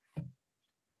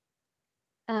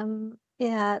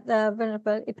 Yeah, the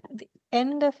Venerable, the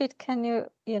end of it, can you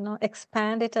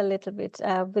expand it a little bit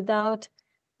without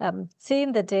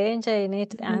seeing the danger in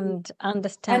it and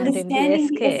understanding the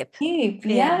escape?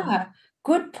 Yeah,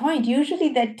 good point. Usually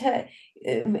that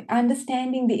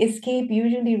understanding the escape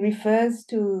usually refers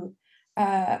to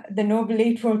the Noble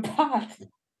Eightfold Path.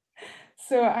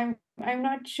 So I'm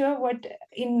not sure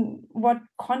in what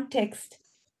context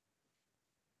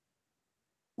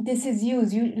this is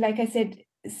used. Like I said,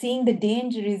 seeing the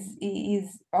danger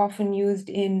is often used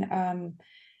in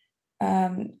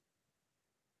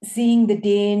seeing the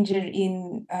danger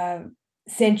in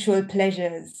sensual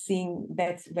pleasures.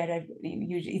 That's where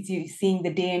it's seeing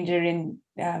the danger in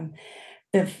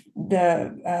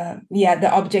the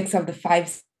objects of the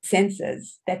five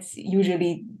senses. That's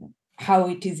usually how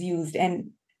it is used,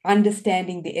 and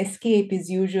understanding the escape is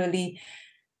usually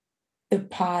the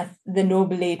path, the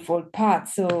Noble Eightfold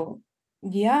Path. So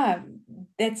yeah,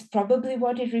 that's probably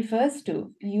what it refers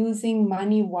to. Using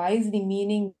money wisely,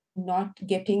 meaning not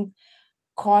getting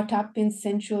caught up in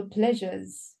sensual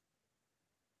pleasures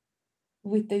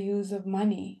with the use of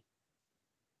money.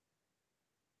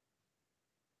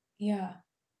 Yeah.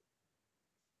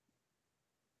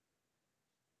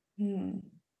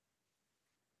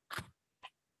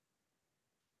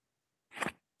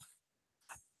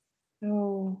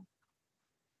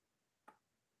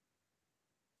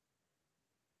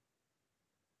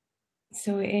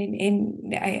 So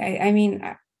I mean,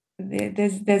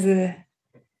 there's a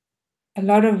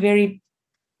lot of very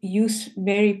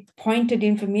pointed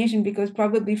information, because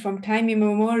probably from time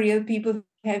immemorial people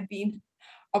have been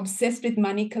obsessed with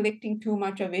money, collecting too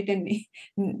much of it, and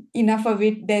enough of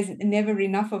it. There's never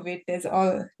enough of it. There's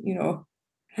all,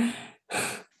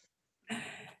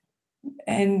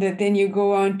 and then you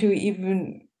go on to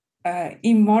even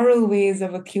immoral ways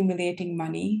of accumulating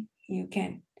money. You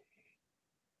can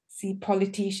see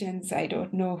politicians, I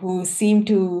don't know, who seem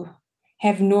to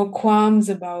have no qualms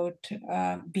about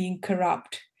being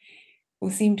corrupt,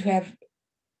 who seem to have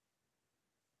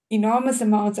enormous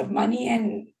amounts of money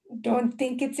and don't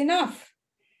think it's enough.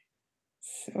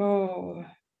 So,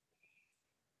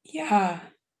 yeah,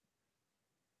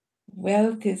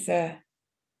 wealth is a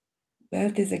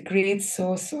great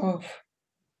source of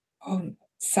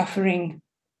suffering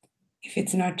if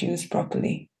it's not used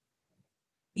properly.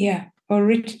 Yeah. Or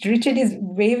Richard is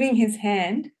waving his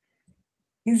hand.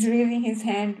 He's waving his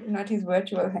hand, not his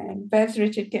virtual hand. Perhaps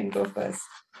Richard can go first.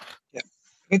 Yeah.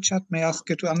 Richard, may I ask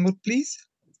you to unmute, please?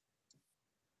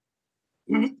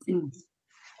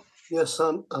 Yes,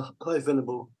 hi,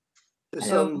 Venerable. It's,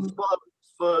 as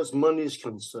far as money is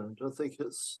concerned,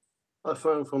 I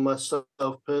found for myself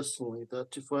personally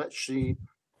that if I actually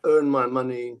earn my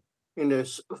money,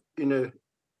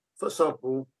 for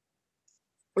example,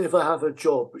 if I have a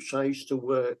job which I used to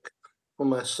work for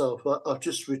myself, I've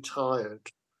just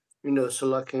retired, so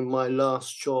like in my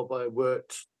last job, I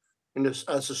worked,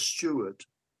 as a steward.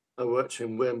 I worked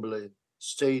in Wembley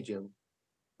Stadium,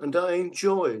 and I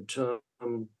enjoyed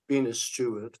being a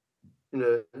steward,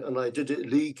 and I did it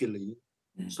legally.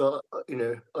 So,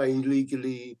 I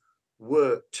legally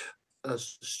worked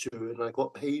as a steward and I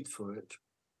got paid for it.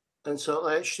 And so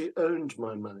I actually earned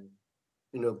my money,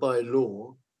 by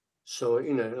law. So,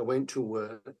 I went to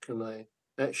work and I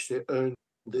actually earned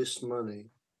this money.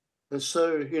 And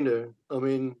so, you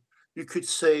could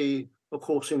say, of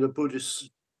course, in the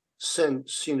Buddhist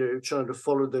sense, trying to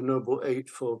follow the Noble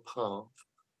Eightfold Path,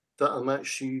 that I'm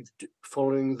actually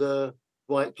following the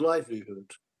right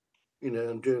livelihood,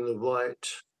 and doing the right,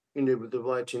 with the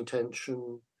right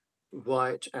intention,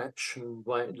 right action,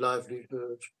 right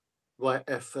livelihood, right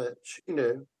effort,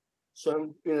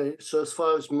 So, so as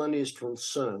far as money is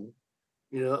concerned,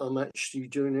 I'm actually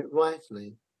doing it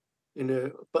rightly,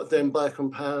 but then by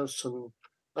comparison,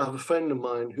 I have a friend of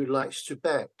mine who likes to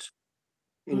bet,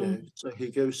 so he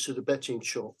goes to the betting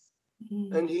shop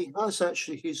and he has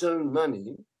actually his own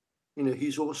money,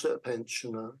 he's also a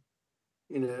pensioner,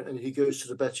 and he goes to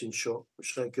the betting shop,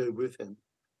 which I go with him.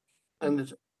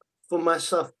 And for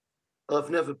myself, I've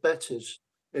never betted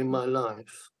in my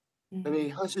life, and he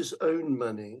has his own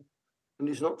money, and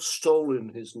he's not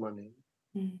stolen his money,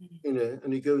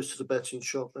 and he goes to the betting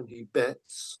shop and he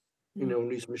bets, on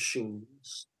these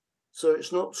machines. So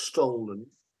it's not stolen,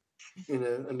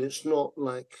 and it's not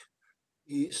like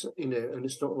he's, and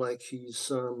it's not like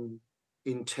he's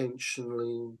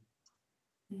intentionally,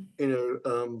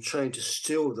 trying to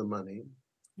steal the money,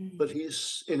 but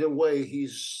he's, in a way,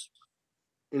 he's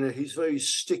very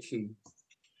sticky.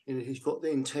 He's got the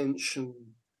intention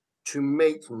to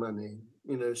make money,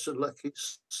 so like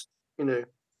it's, I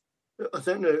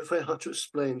don't know if I have to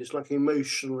explain, it's like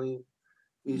emotionally,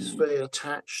 he's very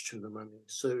attached to the money.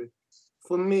 So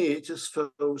for me, it just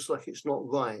feels like it's not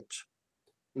right.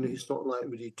 He's not like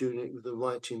really doing it with the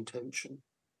right intention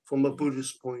from a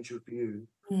Buddhist point of view.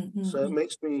 So it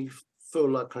makes me feel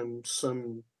like I'm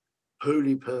some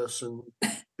holy person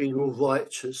being all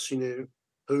righteous,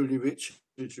 holy Richard.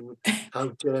 How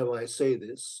dare I say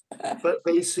this? But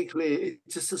basically, it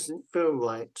just doesn't feel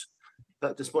right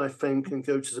that this my friend can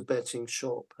go to the betting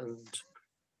shop and,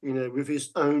 with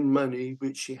his own money,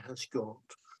 which he has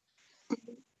got,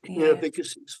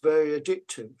 because it's very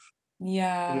addictive.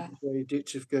 Yeah. It's very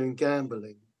addictive going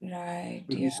gambling Right.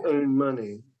 with his own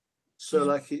money. So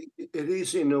like it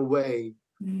is in a way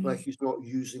like he's not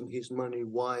using his money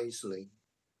wisely.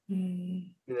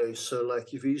 So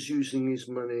like if he's using his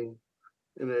money,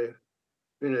 I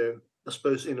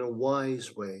suppose in a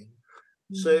wise way.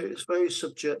 So it's very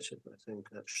subjective, I think,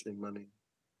 actually, money,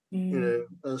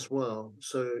 as well.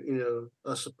 So,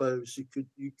 I suppose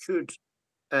you could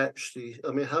actually,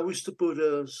 I mean, how is the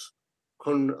Buddha's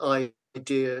idea?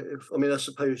 I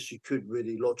suppose you could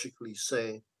really logically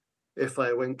say, if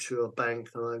I went to a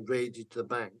bank and I raided the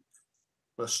bank,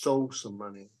 I stole some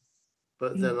money,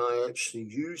 but then I actually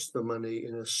used the money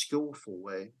in a skillful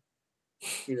way.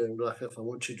 Like if I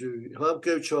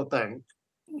go to a bank,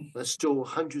 I steal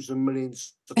hundreds of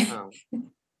millions of pounds,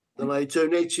 then I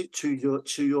donate it to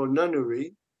your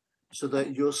nunnery, so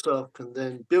that yourself can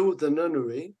then build the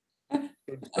nunnery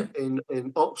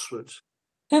in Oxford.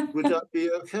 Would that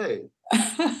be okay?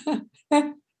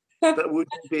 That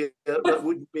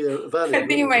wouldn't be a valid. I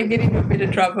think you might get into a bit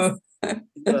of trouble.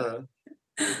 Yeah,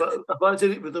 but if I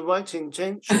did it with the right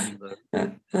intention, though,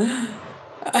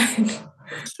 it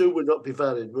still would not be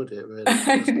valid, would it? Really?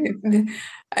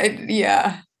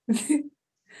 Yeah.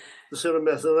 The sort of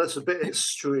method, that's a bit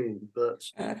extreme, but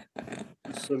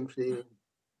simply,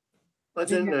 I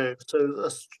don't know. So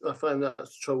I find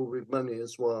that's trouble with money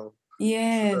as well.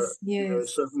 Yes,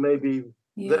 So maybe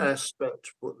the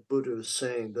aspect, what the Buddha is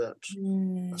saying, that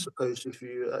I suppose if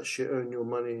you actually earn your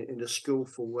money in a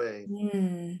skillful way,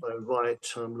 by right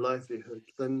livelihood,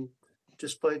 then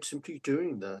just by simply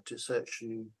doing that,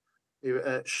 you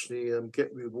actually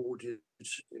get rewarded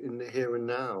in the here and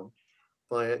now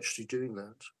by actually doing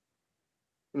that.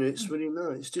 It's really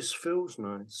nice. It just feels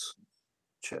nice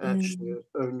to actually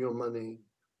earn your money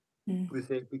with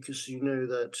it, because you know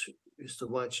that it's the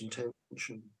right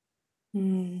intention.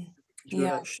 You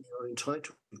actually are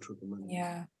entitled to the money.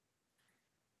 Yeah.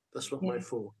 That's what my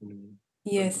thought.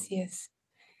 Yes.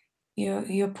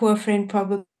 Your poor friend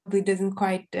probably doesn't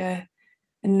quite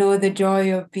know the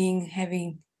joy of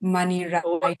having money right.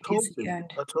 Oh, I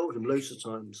told him loads of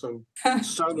times. I'm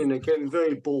standing there getting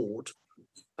very bored,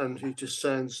 and he just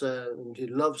stands there and he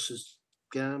loves his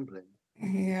gambling.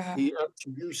 Yeah. He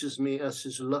actually uses me as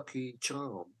his lucky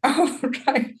charm. Oh,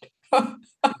 right.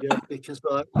 Yeah, because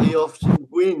he often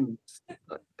wins.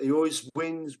 He always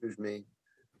wins with me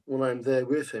when I'm there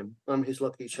with him. I'm his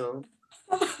lucky charm.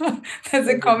 There's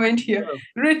a comment here. Yeah.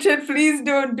 Richard, please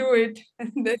don't do it.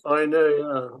 I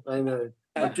know, I know.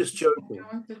 I'm just joking.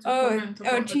 Chi. I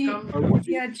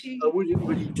wouldn't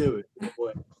really do it in a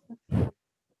way.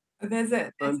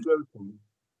 I'm joking.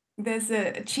 There's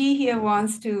a Chi here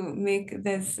wants to make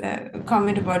this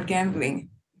comment about gambling.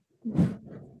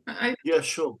 Yeah,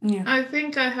 sure. Yeah. I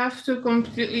think I have to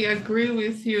completely agree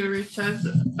with you, Richard.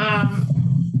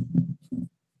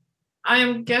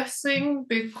 I'm guessing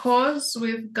because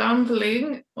with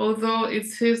gambling, although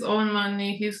it's his own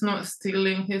money, he's not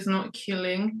stealing, he's not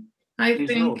killing. I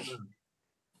think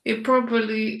it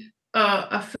probably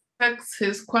affects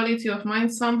his quality of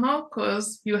mind somehow,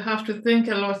 because you have to think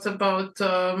a lot about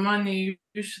money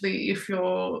usually if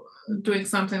you're doing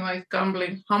something like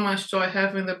gambling. How much do I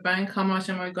have in the bank? How much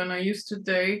am I going to use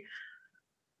today?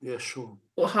 Yeah, sure.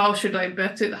 Or how should I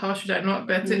bet it? How should I not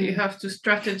bet it? You have to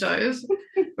strategize.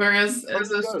 Whereas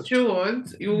as a steward,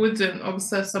 you wouldn't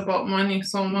obsess about money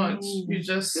so much. You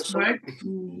just whack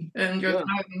and you're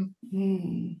done.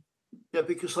 Yeah,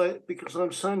 because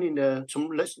I'm standing there,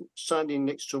 standing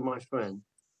next to my friend,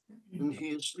 and he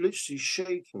is literally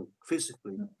shaking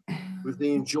physically with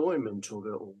the enjoyment of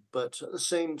it all. But at the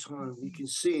same time, you can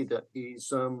see that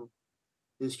he's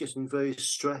getting very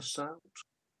stressed out.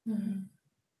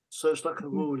 So it's like a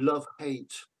real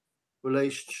love-hate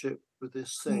relationship with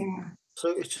this thing. Yeah. So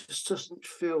it just doesn't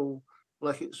feel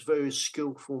like it's very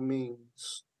skillful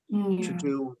means to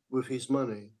deal with his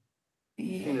money.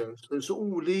 You know, so it's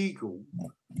all legal,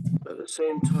 but at the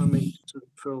same time, it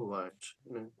doesn't feel right.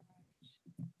 You know.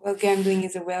 Well, gambling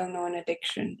is a well-known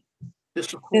addiction.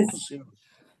 Yes, of course.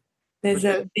 There's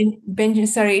a Benjamin.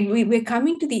 Sorry, we're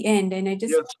coming to the end, and I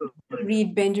just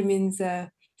read Benjamin's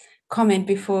comment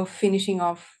before finishing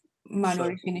off.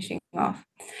 Manori finishing off.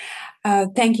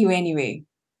 Thank you anyway.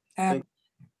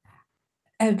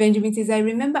 Benjamin says, I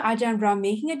remember Ajahn Brahm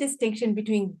making a distinction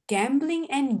between gambling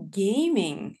and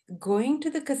gaming, going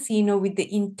to the casino with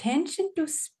the intention to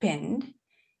spend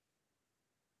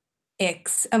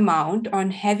X amount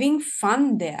on having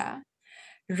fun there,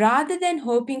 rather than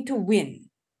hoping to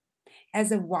win,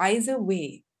 as a wiser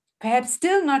way. Perhaps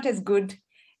still not as good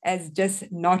as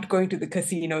just not going to the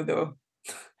casino, though.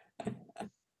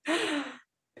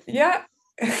 Yeah.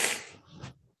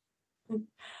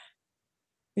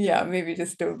 Yeah, maybe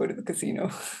just don't go to the casino.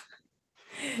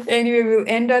 Anyway, we'll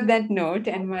end on that note,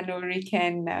 and Manori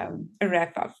can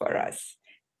wrap up for us.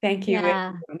 Thank you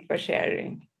everyone for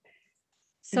sharing.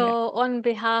 So on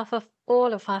behalf of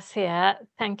all of us here,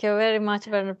 thank you very much,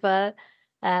 Venerable,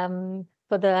 for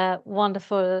the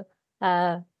wonderful,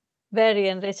 very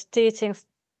enriched teachings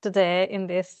today in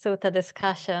this Sutta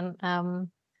discussion.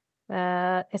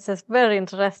 It's a very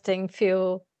interesting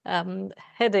few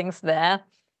headings there.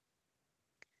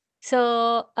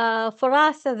 So for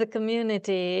us as a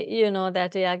community, you know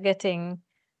that we are getting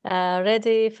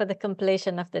ready for the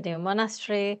completion of the new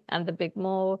monastery and the big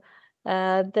move.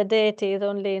 The date is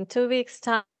only in 2 weeks'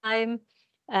 time.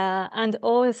 And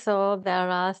also there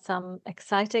are some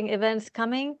exciting events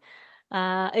coming.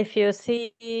 If you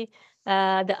see the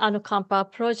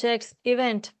Anukampa Project's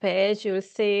event page, you'll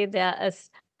see there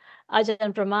is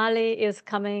Ajahn Brahmali is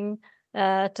coming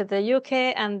to the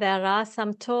UK, and there are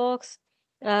some talks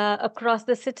across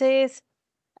the cities,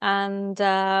 and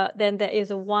then there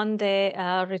is a one-day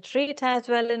retreat as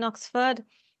well in Oxford,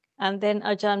 and then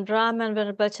Ajahn Brahm and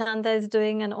Venerable Chanda is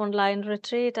doing an online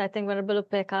retreat. I think Venerable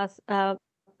Upekkhā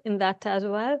in that as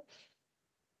well.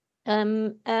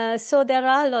 So there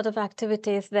are a lot of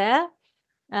activities there,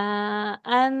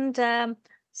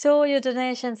 so your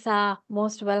donations are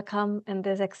most welcome in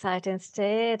this exciting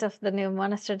state of the new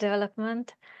monastery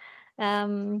development.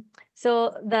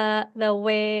 So the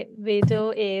way we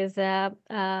do is,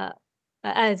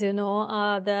 as you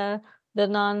know, the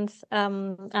nuns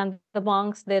and the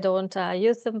monks, they don't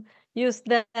use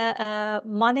the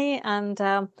money, and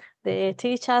they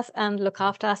teach us and look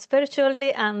after us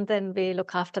spiritually, and then we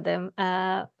look after them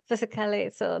physically.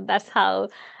 So that's how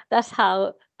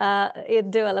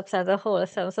it develops as a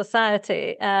wholesome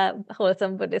society,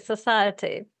 wholesome Buddhist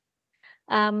society.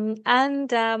 So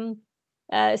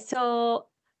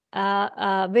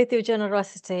with your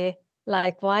generosity,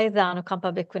 likewise, the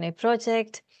Anukampa Bhikkhuni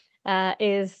Project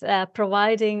is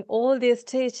providing all these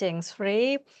teachings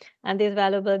free, and these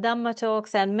valuable Dhamma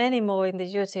talks and many more in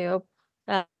the YouTube,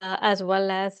 as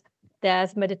well as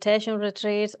there's meditation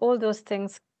retreats. All those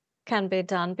things can be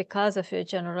done because of your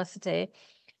generosity.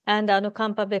 And the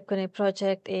Anukampa Bhikkhuni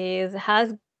Project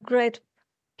has great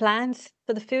plans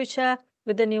for the future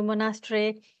with the new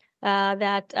monastery,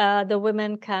 that the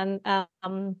women can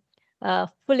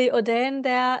fully ordain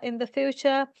there in the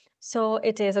future. So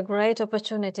it is a great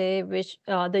opportunity which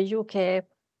the UK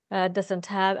doesn't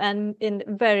have, and in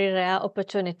very rare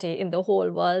opportunity in the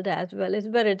whole world as well. It's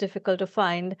very difficult to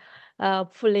find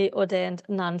fully ordained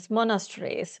nuns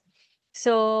monasteries.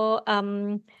 So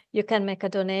you can make a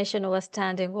donation or a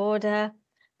standing order,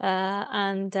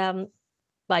 and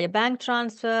by a bank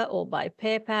transfer or by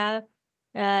PayPal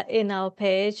in our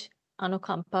page,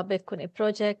 Anukampa Bhikkhuni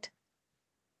Project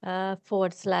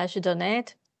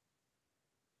 /donate.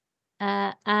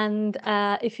 And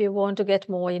if you want to get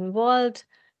more involved,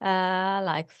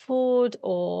 like food,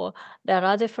 or there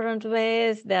are different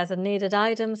ways. There's a needed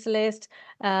items list.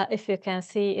 If you can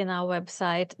see in our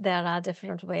website, there are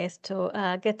different ways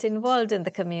to get involved in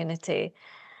the community.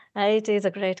 It is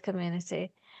a great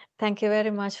community. Thank you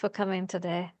very much for coming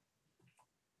today.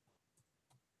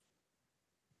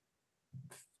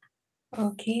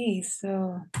 Okay,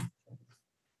 so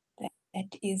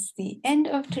that is the end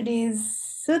of today's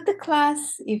Sutta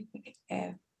class. If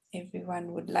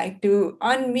everyone would like to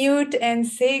unmute and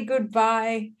say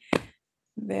goodbye,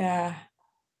 they're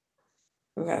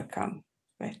welcome.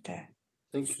 But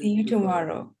see you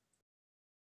tomorrow.